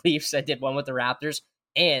one with the Leafs, I did one with the Raptors,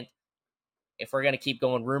 and if we're gonna keep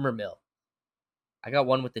going rumor mill, I got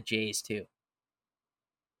one with the Jays too.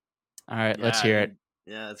 All right, let's hear it.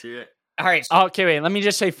 Yeah, let's hear it. All right. Okay, wait. Let me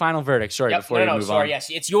just say final verdict. Sorry, before we move on. Yes,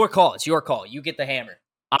 it's your call. It's your call. You get the hammer.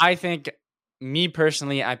 I think, me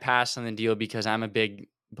personally, I pass on the deal because I'm a big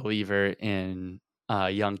believer in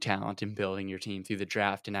young talent and building your team through the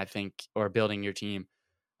draft, and I think, or building your team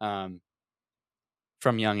from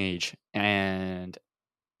young age. And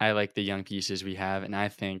I like the young pieces we have, and I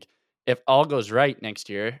think if all goes right next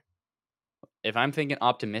year, if I'm thinking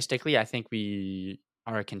optimistically, I think we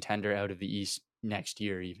are a contender out of the East next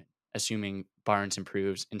year, even assuming Barnes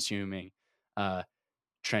improves, assuming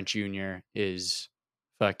Trent Jr. is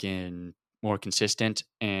fucking more consistent,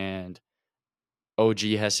 and OG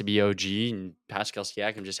has to be OG, and Pascal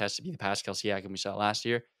Siakam just has to be the Pascal Siakam we saw last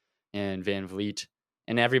year, and VanVleet,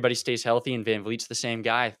 and everybody stays healthy, and VanVleet's the same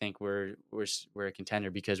guy. I think we're a contender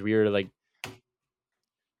because we were like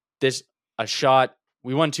a shot.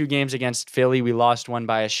 We won 2 games against Philly. We lost one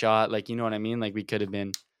by a shot. Like, you know what I mean? Like we could have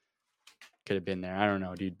been there. I don't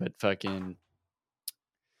know, dude, but fucking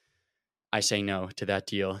I say no to that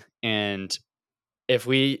deal. And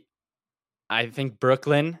I think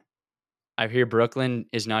Brooklyn, I hear Brooklyn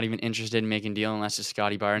is not even interested in making a deal unless it's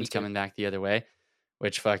Scotty Barnes coming back the other way,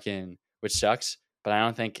 which sucks. But I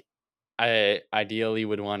don't think I ideally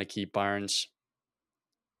would want to keep Barnes,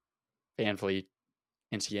 VanVleet,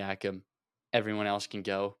 and Siakam. Everyone else can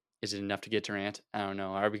go. Is it enough to get Durant? I don't know.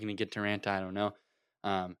 Are we going to get Durant? I don't know.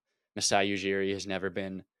 Masai Ujiri has never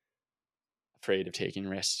been afraid of taking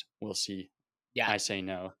risks. We'll see. Yeah, I say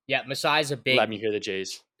no. Yeah, Masai's a big. Let me hear the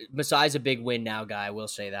Jays. Masai's a big win now guy. I will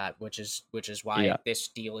say that, which is why this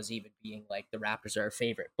deal is even being like the Raptors are a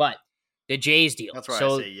favorite. But the Jays deal. That's why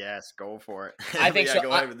I say yes. Go for it. I think so.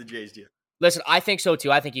 Go ahead with the Jays deal. Listen, I think so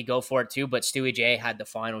too. I think you go for it too. But Stewie J had the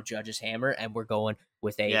final judge's hammer, and we're going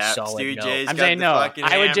with a solid Stewie no. J's I'm saying no.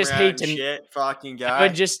 I would just hate to shit, fucking guy.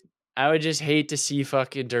 I would just hate to see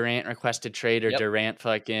fucking Durant request a trade or Durant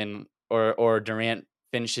fucking or Durant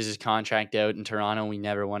finishes his contract out in Toronto. We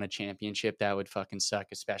never won a championship. That would fucking suck,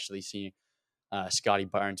 especially seeing Scotty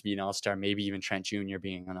Barnes be an all-star, maybe even Trent Jr.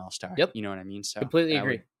 being an all-star. Yep. You know what I mean? So completely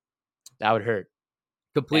agree. That would hurt.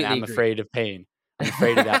 Completely and I'm agree. afraid of pain. I'm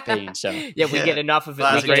afraid of that pain. So we get enough of it.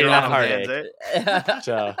 I'm We afraid get of enough that of heartache. it.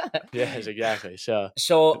 So yes, exactly. So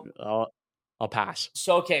I'll pass.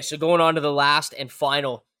 So okay, so going on to the last and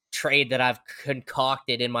final trade that I've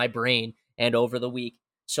concocted in my brain and over the week.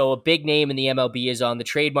 So a big name in the MLB is on the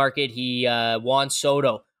trade market. Juan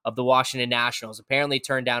Soto of the Washington Nationals apparently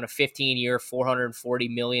turned down a 15-year,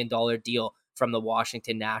 $440 million deal from the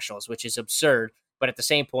Washington Nationals, which is absurd. But at the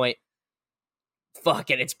same point, fuck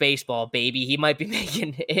it, it's baseball, baby. He might be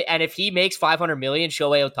making, and if he makes $500 million,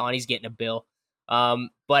 Shohei Ohtani's getting a bill.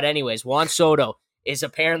 But anyways, Juan Soto is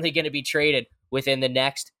apparently going to be traded within the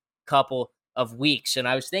next couple of weeks. And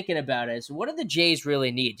I was thinking about it. So what do the Jays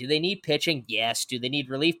really need? Do they need pitching? Yes. Do they need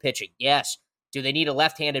relief pitching? Yes. Do they need a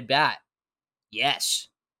left-handed bat? Yes.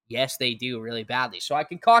 Yes, they do really badly. So I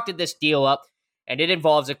concocted this deal up. and it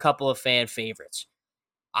involves a couple of fan favorites.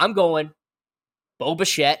 I'm going Bo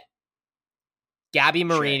Bichette, Gabby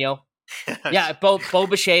Marino. Yeah, Bo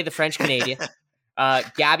Bichette, the French Canadian.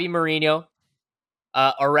 Gabby Marino,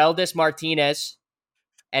 Aureldes Martinez,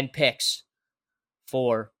 and picks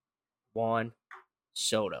for Juan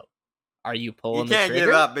Soto. Are you pulling the trigger? You can't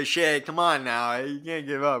give up, Bichet. Come on now. You can't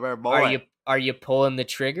give up, our boy. Are you pulling the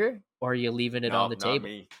trigger, or are you leaving it on the table?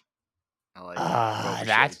 Me. I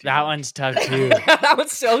like that one's tough too. That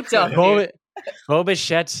one's so tough. Bo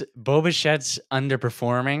Bichette's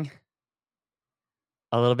underperforming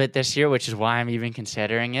a little bit this year, which is why I'm even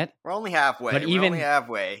considering it. We're only halfway. But We're only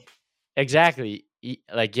halfway. Exactly.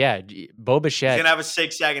 Bo Bichette. He's gonna have a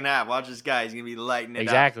 6-second half. Watch this guy. He's gonna be lighting it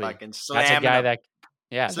up. Fucking slamming That's a guy him.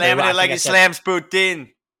 that slamming it like he slams Putin.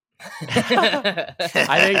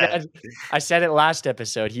 I said it last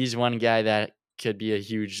episode. He's one guy that could be a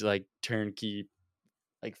huge turnkey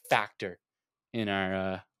factor in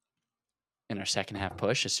our second half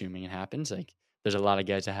push, assuming it happens. There's a lot of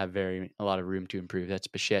guys that have a lot of room to improve. That's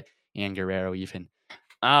Bichette and Guerrero even.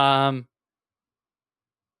 I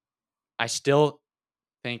still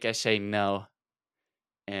think I say no,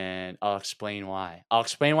 and I'll explain why. I'll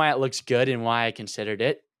explain why it looks good and why I considered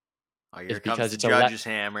it. Oh, here comes the judge's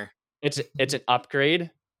hammer. It's an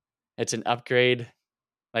upgrade. It's an upgrade.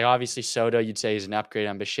 Obviously Soto, you'd say, is an upgrade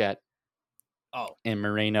on Bichette. Oh, and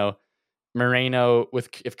Moreno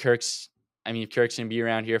if Kirk's gonna be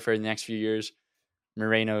around here for the next few years,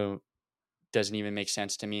 Moreno doesn't even make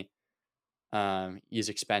sense to me. He's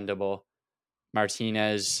expendable.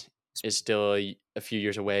 Martinez is still a few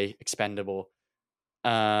years away, expendable.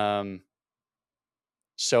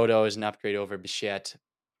 Soto is an upgrade over Bichette,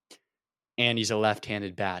 and he's a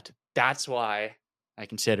left-handed bat. That's why I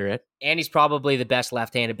consider it. And he's probably the best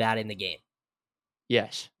left-handed bat in the game.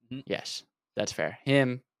 Yes. Mm-hmm. Yes. That's fair.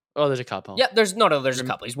 Him. Oh, there's a couple. Yeah, there's a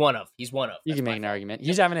couple. He's one of. You can make an argument.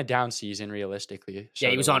 He's having a down season, realistically. Yeah,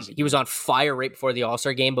 he was on fire right before the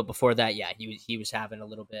All-Star game, but before that, yeah, he was having a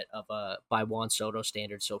little bit of a, by Juan Soto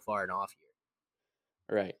standards so far, an off year.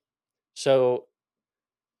 Right. So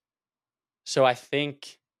I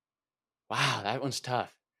think, wow, that one's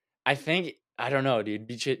tough. I don't know, dude.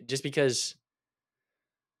 Just because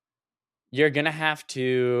you're gonna have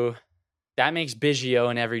to. That makes Biggio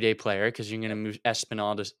an everyday player because you're going to move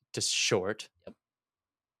Espinal to short. Yep.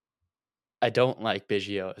 I don't like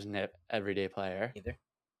Biggio as an everyday player. Either.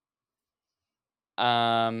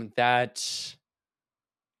 That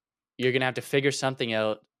you're going to have to figure something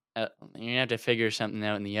out. You're going to have to figure something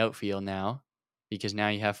out in the outfield now because now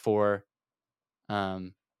you have 4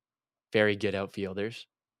 very good outfielders.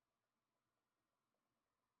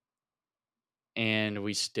 And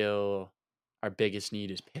our biggest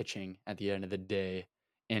need is pitching at the end of the day.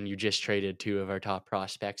 And you just traded 2 of our top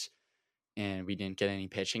prospects and we didn't get any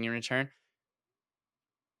pitching in return.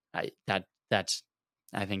 I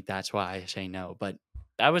think that's why I say no, but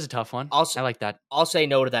that was a tough one. I like that. I'll say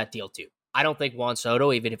no to that deal too. I don't think Juan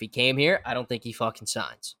Soto, even if he came here, I don't think he fucking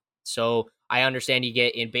signs. So I understand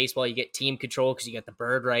in baseball, you get team control because you get the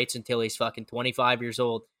bird rights until he's fucking 25 years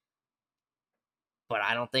old. But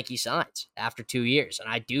I don't think he signs after 2 years. And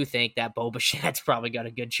I do think that Bo Bichette's probably got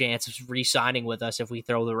a good chance of re-signing with us if we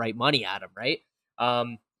throw the right money at him, right?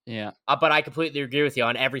 Yeah. But I completely agree with you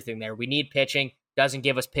on everything there. We need pitching. Doesn't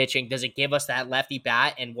give us pitching. Does it give us that lefty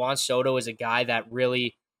bat? And Juan Soto is a guy that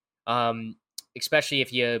really, especially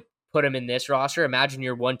if you put him in this roster, imagine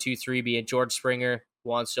your 1, 2, 3 being George Springer,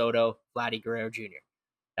 Juan Soto, Vladdy Guerrero Jr.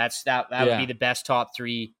 That would be the best top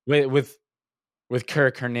 3. With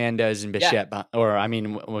Kirk Hernandez and Bichette,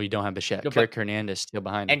 you don't have Bichette. Kirk Hernandez still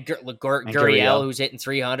behind him. And Gurriel, who's hitting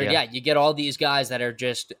 300. Yeah, you get all these guys that are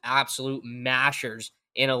just absolute mashers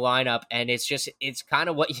in a lineup, and it's kind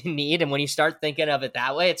of what you need. And when you start thinking of it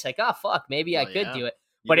that way, it's like, oh, fuck, maybe I could do it.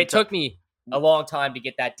 But it took me a long time to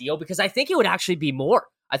get that deal because I think it would actually be more.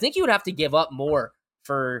 I think you would have to give up more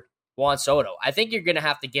for Juan Soto. I think you're going to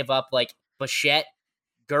have to give up like Bichette,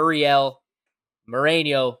 Gurriel,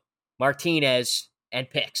 Moreno, Martinez, and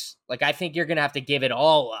picks. Like, I think you're going to have to give it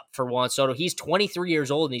all up for Juan Soto. He's 23 years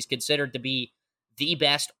old, and he's considered to be the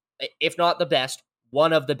best, if not the best,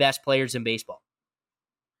 one of the best players in baseball.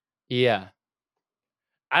 Yeah.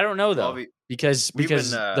 I don't know, though, because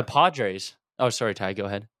the Padres... Oh, sorry, Ty, go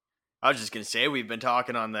ahead. I was just going to say, we've been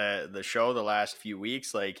talking on the show the last few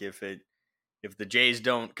weeks, like, if the Jays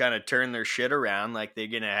don't kind of turn their shit around, like they're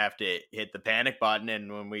going to have to hit the panic button.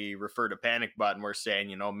 And when we refer to panic button, we're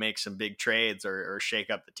saying, make some big trades or shake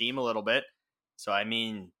up the team a little bit. So, I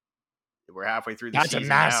mean, we're halfway through the That's season a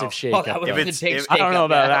massive now. shake. Oh, that would If have been it's- big if- I don't know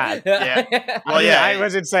about Yeah. Well, I mean, yeah. I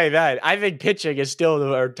wasn't saying that. I think pitching is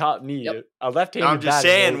still our top need. Yep. A left-handed I'm just bat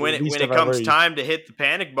is saying the when least it of our comes worries. time to hit the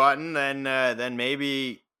panic button, then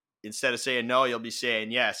maybe instead of saying no, you'll be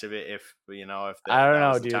saying yes. If I don't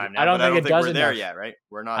know, the dude. time now. I don't But think it does we're there enough. yet, right?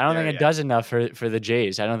 We're not. I don't there think it yet. does enough for the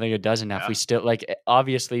Jays. I don't think it does enough. Yeah. We still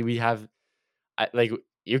obviously we have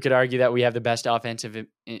you could argue that we have the best offensive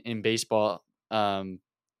in baseball.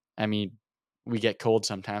 I mean, we get cold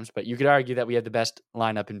sometimes, but you could argue that we have the best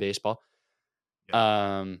lineup in baseball.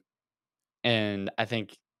 And I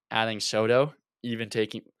think adding Soto, even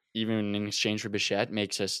in exchange for Bichette,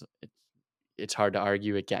 makes us. It's hard to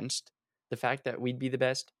argue against the fact that we'd be the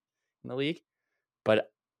best in the league,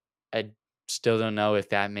 but I still don't know if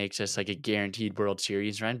that makes us like a guaranteed World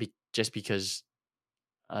Series run. Just because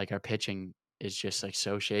like our pitching is just like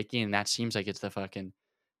so shaky, and that seems like it's the fucking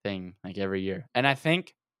thing like every year. And I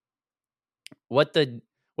think what the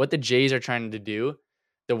Jays are trying to do,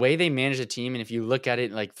 the way they manage the team, and if you look at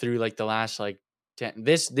it like through like the last like 10,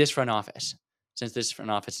 this front office, since this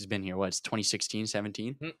front office has been here, it's 2016,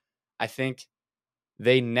 17. I think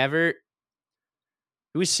they never.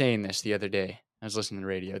 Who was saying this the other day? I was listening to the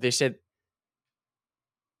radio. They said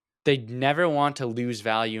they never want to lose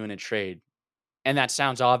value in a trade. And that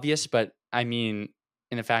sounds obvious, but I mean,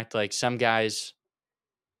 in fact, like some guys,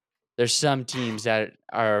 there's some teams that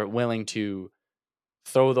are willing to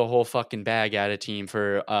throw the whole fucking bag at a team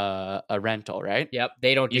for a rental, right? Yep,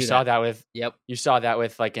 they don't do that. You saw that with You saw that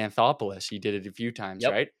with like Anthopoulos. He did it a few times,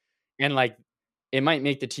 right? And like it might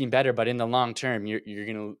make the team better, but in the long term, you're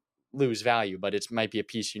gonna lose value. But it might be a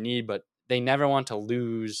piece you need. But they never want to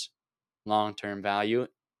lose long term value.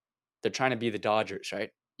 They're trying to be the Dodgers, right?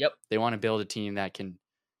 Yep. They want to build a team that can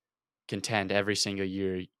contend every single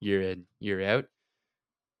year in, year out.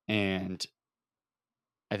 And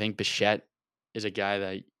I think Bichette is a guy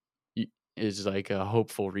that is like a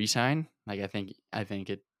hopeful re-sign. Like I think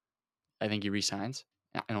he re-signs.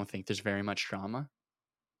 I don't think there's very much drama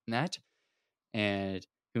in that. And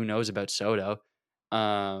who knows about Soto?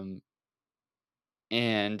 And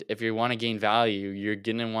if you want to gain value, you're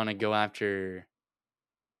gonna want to go after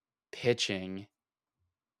pitching,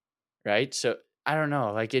 right? So I don't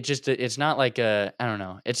know. Like it's not like I don't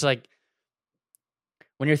know. It's like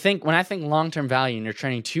when I think long-term value and you're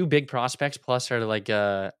training two big prospects plus are like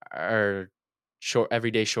our short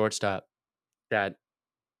everyday shortstop that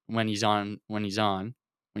when he's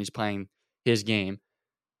playing his game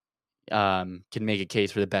can make a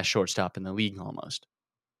case for the best shortstop in the league almost.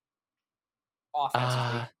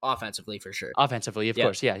 Offensively for sure. Offensively, of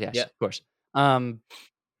course. Yeah, yes, of course.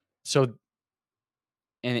 So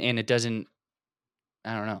and it doesn't,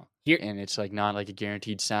 I don't know. And it's like not like a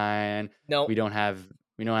guaranteed sign. No. We don't have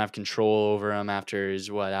control over him after his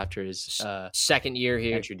second year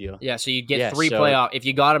here. Entry deal. Yeah, so you'd get three playoff. If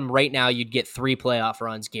you got him right now, you'd get 3 playoff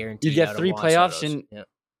runs guaranteed. You'd get 3 playoffs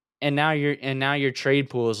and now your trade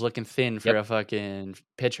pool is looking thin for a fucking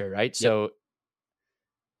pitcher, right? So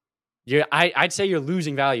I'd say you're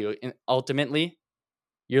losing value. And ultimately,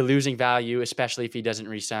 you're losing value, especially if he doesn't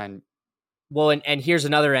re-sign. Well, and here's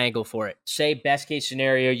another angle for it. Say best case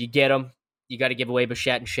scenario, you get him, you got to give away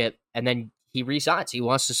Bichette and shit, and then he re-signs. He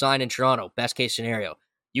wants to sign in Toronto. Best case scenario,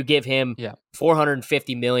 you give him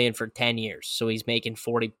 $450 million for 10 years, so he's making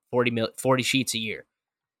 40 sheets a year,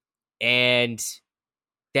 and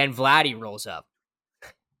then Vladdy rolls up.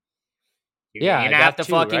 You're gonna have to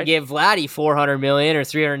fucking give Vladdy $400 million or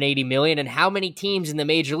 $380 million. And how many teams in the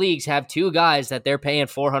major leagues have 2 guys that they're paying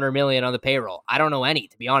 $400 million on the payroll? I don't know any,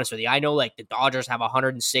 to be honest with you. I know like the Dodgers have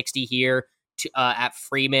 160 here at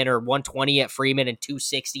Freeman, or 120 at Freeman, and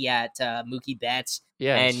 260 at Mookie Betts,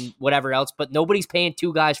 and whatever else. But nobody's paying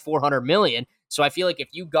 2 guys $400 million. So I feel like if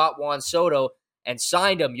you got Juan Soto and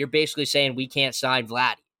signed him, you're basically saying we can't sign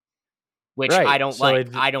Vladdy, which I don't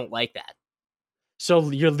like. I don't like that.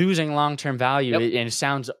 So you're losing long-term value, and it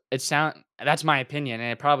sounds. That's my opinion,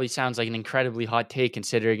 and it probably sounds like an incredibly hot take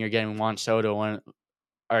considering you're getting Juan Soto, one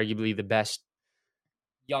arguably the best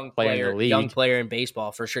young player in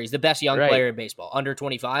baseball for sure. He's the best young player in baseball. Under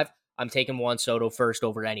 25, I'm taking Juan Soto first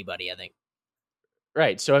over anybody, I think.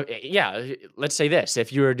 Right. So let's say this: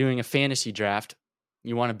 if you were doing a fantasy draft,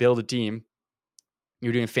 you want to build a team.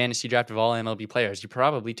 You're doing a fantasy draft of all MLB players. You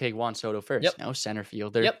probably take Juan Soto first. No, center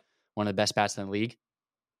fielder. One of the best bats in the league.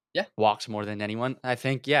 Walks more than anyone. I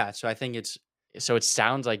think, So I think it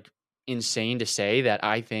sounds like insane to say that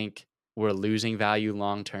I think we're losing value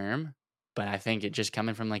long term, but I think it just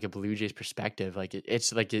coming from like a Blue Jays perspective, like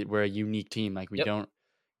it's like we're a unique team. Like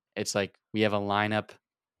it's like we have a lineup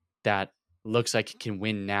that looks like it can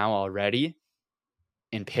win now already.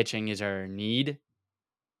 and pitching is our need,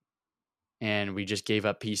 and we just gave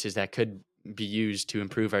up pieces that could be used to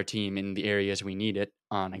improve our team in the areas we need it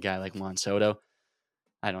on a guy like Juan Soto,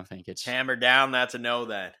 I don't think it's Hammer down. That's a no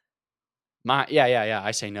then. Yeah.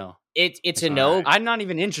 I say no. It's a no. right. I'm not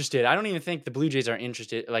even interested. I don't even think the Blue Jays are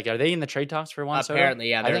interested. Like, are they in the trade talks for Juan Soto? Apparently,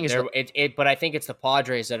 yeah. I think but I think it's the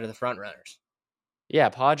Padres that are the front runners. Yeah,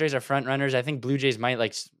 Padres are front runners. I think Blue Jays might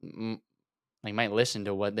might listen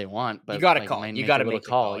to what they want, but You got to call. You got to make the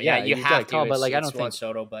call. Yeah, you have to call. But like, I don't Juan think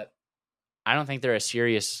Soto. But I don't think they're a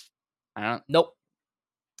serious. Nope.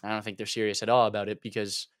 I don't think they're serious at all about it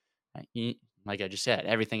because, like I just said,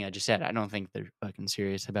 everything I just said, I don't think they're fucking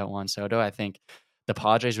serious about Juan Soto. I think the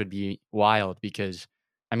Padres would be wild because,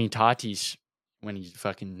 I mean, Tatis, when he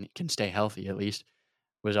fucking can stay healthy at least,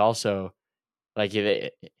 was also like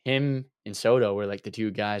him and Soto were like the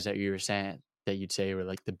two guys that you were saying that you'd say were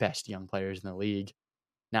like the best young players in the league.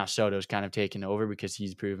 Now Soto's kind of taken over because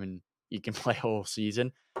he's proven he can play a whole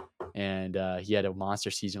season, and he had a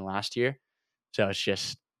monster season last year. So it's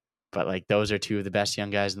just, but like those are two of the best young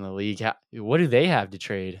guys in the league. What do they have to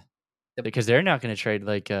trade? Because they're not going to trade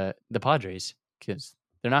like the Padres, because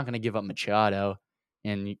they're not going to give up Machado,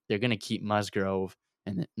 and they're going to keep Musgrove,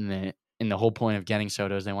 and the whole point of getting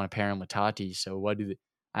Soto is they want to pair him with Tatis. So what do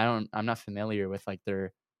I'm not familiar with like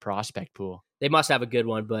their prospect pool. They must have a good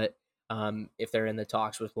one, but if they're in the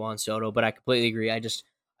talks with Juan Soto, but I completely agree.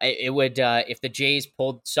 It would if the Jays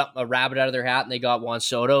pulled a rabbit out of their hat and they got Juan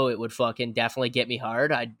Soto, it would fucking definitely get me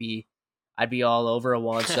hard. I'd be all over a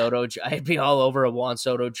Juan Soto. I'd be all over a Juan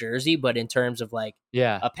Soto jersey. But in terms of like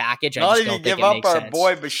a package, I just don't think it makes sense. Give up our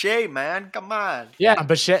boy Boucher, man. Come on. Yeah,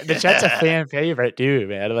 Boucher's a fan favorite, dude,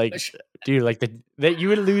 man. Like, dude, like that you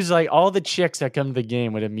would lose like all the chicks that come to the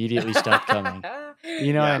game would immediately stop coming.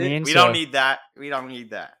 You know what I mean? We don't need that. We don't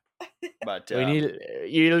need that. But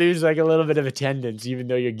you lose like a little bit of attendance, even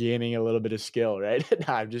though you're gaining a little bit of skill, right?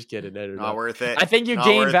 No, I'm just kidding. Not worth it. I think you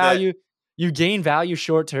gain value. You gain value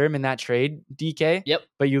short term in that trade, DK. Yep.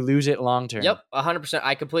 But you lose it long term. Yep, 100%.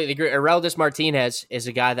 I completely agree. Areldis Martinez is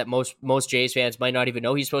a guy that most Jays fans might not even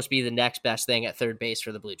know. He's supposed to be the next best thing at third base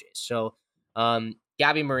for the Blue Jays. So,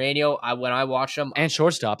 Gabby Moreno, when I watched him, and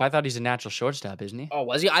shortstop, I thought he's a natural shortstop, isn't he? Oh,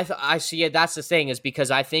 was he? I see it. That's the thing, is because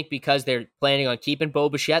I think because they're planning on keeping Bo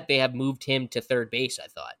Bichette, they have moved him to third base. I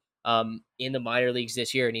thought in the minor leagues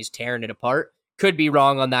this year, and he's tearing it apart. Could be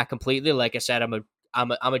wrong on that completely. Like I said, I'm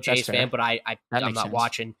a Jays fan, but I'm not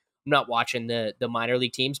watching the minor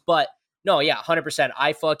league teams. But no, yeah,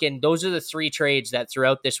 100%. Those are the three trades that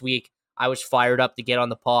throughout this week I was fired up to get on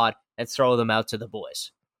the pod and throw them out to the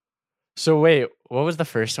boys. So wait, what was the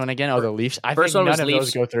first one again? Oh, the Leafs. I think none of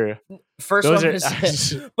those go through. First one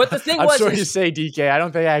was, but the thing was, I'm sorry to say, DK, I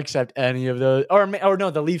don't think I accept any of those. Or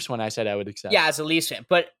no, the Leafs one I said I would accept. Yeah, as a Leafs fan,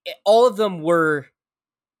 but all of them were.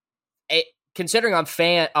 Considering I'm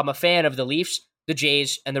a fan of the Leafs, the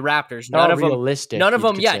Jays, and the Raptors. None of realistic. None of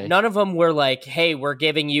them. Yeah, say. None of them were like, "Hey, we're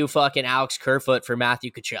giving you fucking Alex Kerfoot for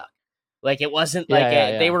Matthew Tkachuk." Like it wasn't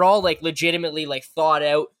like they were all like legitimately like thought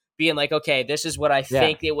out. Being like, okay, this is what I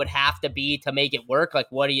think it would have to be to make it work. Like,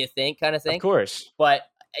 what do you think, kind of thing? Of course, but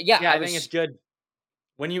I think it's good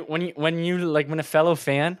when you like when a fellow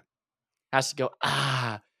fan has to go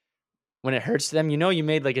when it hurts them. You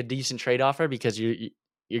made like a decent trade offer because you're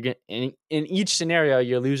in each scenario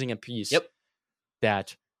you're losing a piece. Yep.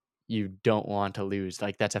 That you don't want to lose.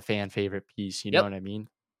 Like that's a fan favorite piece. You know what I mean?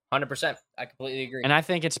 100%. I completely agree. And I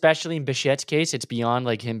think especially in Bichette's case, it's beyond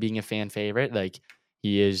like him being a fan favorite. Like.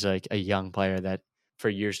 He is like a young player that for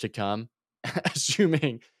years to come,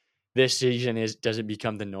 assuming this season doesn't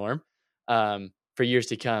become the norm, for years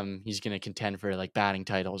to come, he's going to contend for like batting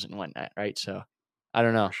titles and whatnot, right? So I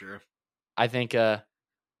don't know. For sure. I think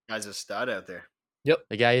guy's a stud out there. Yep.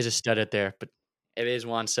 The guy is a stud out there, but it is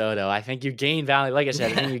Juan Soto. I think you gain value. Like I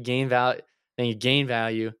said, I think you gain value. Then you gain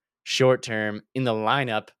value short term in the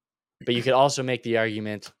lineup, but you could also make the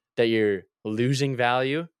argument that you're losing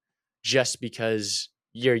value just because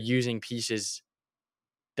you're using pieces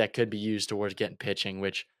that could be used towards getting pitching,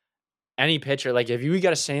 which any pitcher, like if you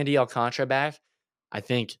got a Sandy Alcantara back, I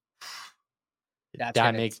think that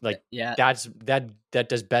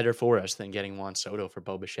does better for us than getting Juan Soto for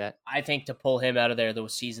Bo Bichette. I think to pull him out of there, the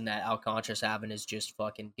season that Alcantara's having is just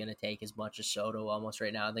fucking going to take as much as Soto almost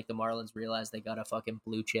right now. I think the Marlins realize they got a fucking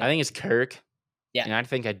blue chip. I think it's Kirk. Yeah. And I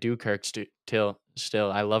think I do Kirk still.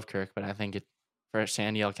 I love Kirk, but I think for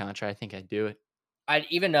Sandy Alcantara, I think I'd do it.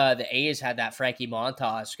 Even the A's had that Frankie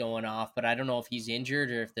Montas going off, but I don't know if he's injured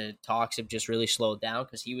or if the talks have just really slowed down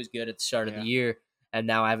because he was good at the start of the year, and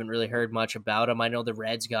now I haven't really heard much about him. I know the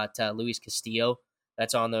Reds got Luis Castillo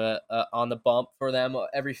that's on the bump for them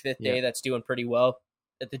every fifth day. That's doing pretty well.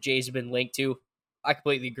 that the Jays have been linked to. I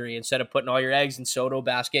completely agree. Instead of putting all your eggs in Soto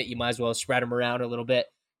basket, you might as well spread them around a little bit.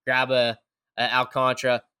 Grab a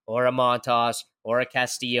Alcantara or a Montas or a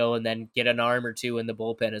Castillo, and then get an arm or two in the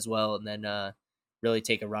bullpen as well, and then really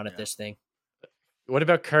take a run at this thing. What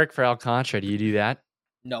about Kirk for Alcantara? Do you do that?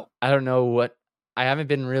 No. I don't know what. I haven't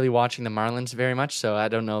been really watching the Marlins very much, so I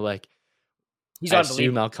don't know. Like, He's I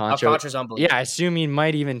unbelievable. assume Alcantara's unbelievable. Yeah, I assume he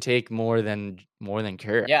might even take more than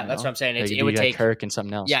Kirk. Yeah, that's what I'm saying. Like, It would take Kirk and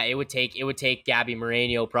something else. Yeah, it would take Gabby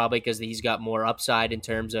Moreno probably because he's got more upside in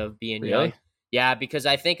terms of being Really? young. Yeah, because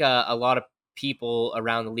I think a lot of people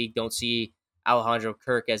around the league don't see Alejandro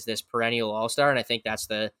Kirk as this perennial all-star, and I think that's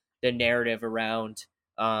the narrative around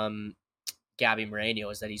Gabby Moreno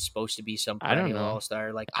is that he's supposed to be some perennial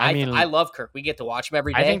all-star. Like I love Kirk. We get to watch him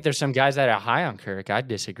every day. I think there's some guys that are high on Kirk. I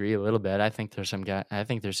disagree a little bit. I think there's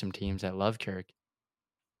some teams that love Kirk.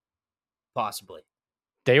 Possibly.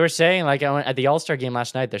 They were saying, like, at the All-Star game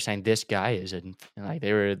last night, they're saying this guy isn't. Like,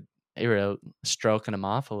 they were stroking him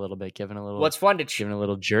off a little bit, giving a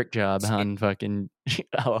little jerk job on fucking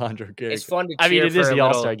Alejandro Kirk. It's fun to cheer it is for the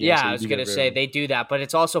All-Star game. Yeah, so I was gonna say they do that, but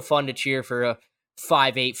it's also fun to cheer for a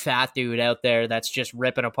 5'8" fat dude out there that's just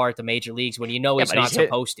ripping apart the major leagues when you know he's not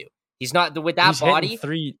supposed to. He's not with that body.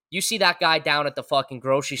 You see that guy down at the fucking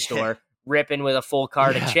grocery store ripping with a full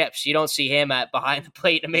cart of chips. You don't see him behind the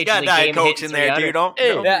plate in a major league game. Coach in there, dude.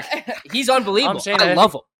 He's unbelievable. I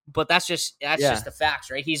love him, but that's just the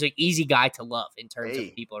facts, right? He's an easy guy to love in terms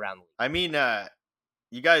of people around the league. I mean,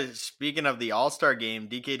 you guys, speaking of the All-Star game,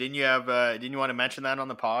 DK, didn't you want to mention that on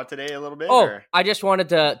the pod today a little bit? Oh, or? I just wanted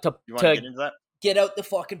to get into that? Get out the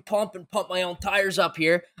fucking pump and pump my own tires up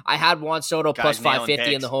here. I had Juan Soto plus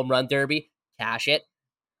 550 in the home run derby. Cash it.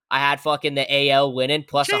 I had fucking the AL winning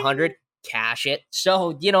plus 100. Cash it.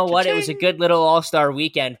 So, you know what? It was a good little all-star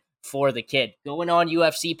weekend for the kid. Going on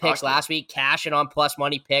UFC picks last week, cashing on plus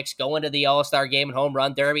money picks, going to the all-star game and home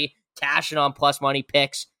run derby, cashing on plus money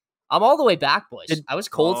picks. I'm all the way back, boys. I was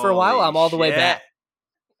cold for a while. I'm all the way back.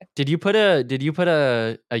 Did you put a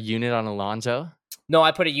unit on Alonso? No,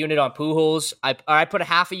 I put a unit on Pujols. I put a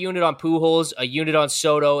half a unit on Pujols, a unit on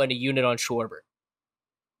Soto, and a unit on Schwarber.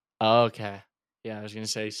 Oh, okay. Yeah, I was gonna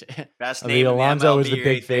say. Best name Alonso was the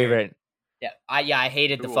big favorite. Yeah, I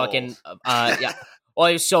hated the fucking. Yeah. Well,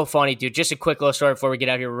 it was so funny, dude. Just a quick little story before we get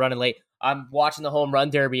out here. We're running late. I'm watching the home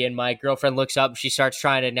run derby, and my girlfriend looks up and she starts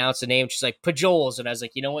trying to announce the name. She's like, Pujols. And I was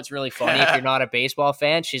like, you know what's really funny if you're not a baseball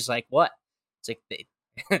fan? She's like, what? It's like,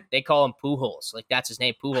 they call him Pujols. Like, that's his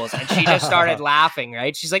name, Pujols. And she just started laughing,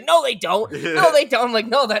 right? She's like, no, they don't. No, they don't. I'm like,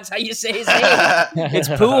 no, that's how you say his name. It's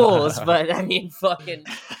Pujols. But, I mean, fucking...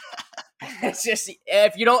 It's just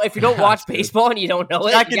if you don't watch baseball and you don't know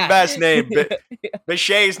it. Second best name,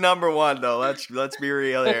 Bichet's number one though. Let's be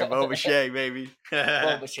real here, Bo Bichet, baby. Bo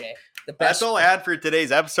Bichet. That's all I had for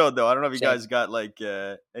today's episode, though. I don't know if you guys got like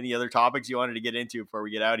any other topics you wanted to get into before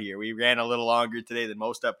we get out of here. We ran a little longer today than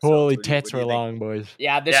most episodes. Holy tits were long, boys.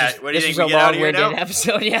 Yeah, this is a long-winded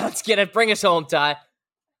episode. Yeah, let's get it. Bring us home, Ty.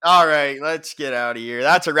 All right, let's get out of here.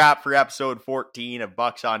 That's a wrap for episode 14 of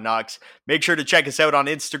Bucks on Nucks. Make sure to check us out on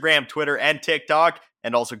Instagram, Twitter, and TikTok,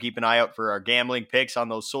 and also keep an eye out for our gambling picks on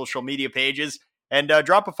those social media pages. And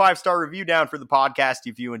drop a 5-star review down for the podcast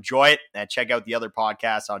if you enjoy it, and check out the other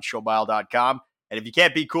podcasts on showbile.com. And if you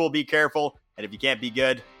can't be cool, be careful. And if you can't be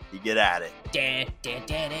good, be good at it.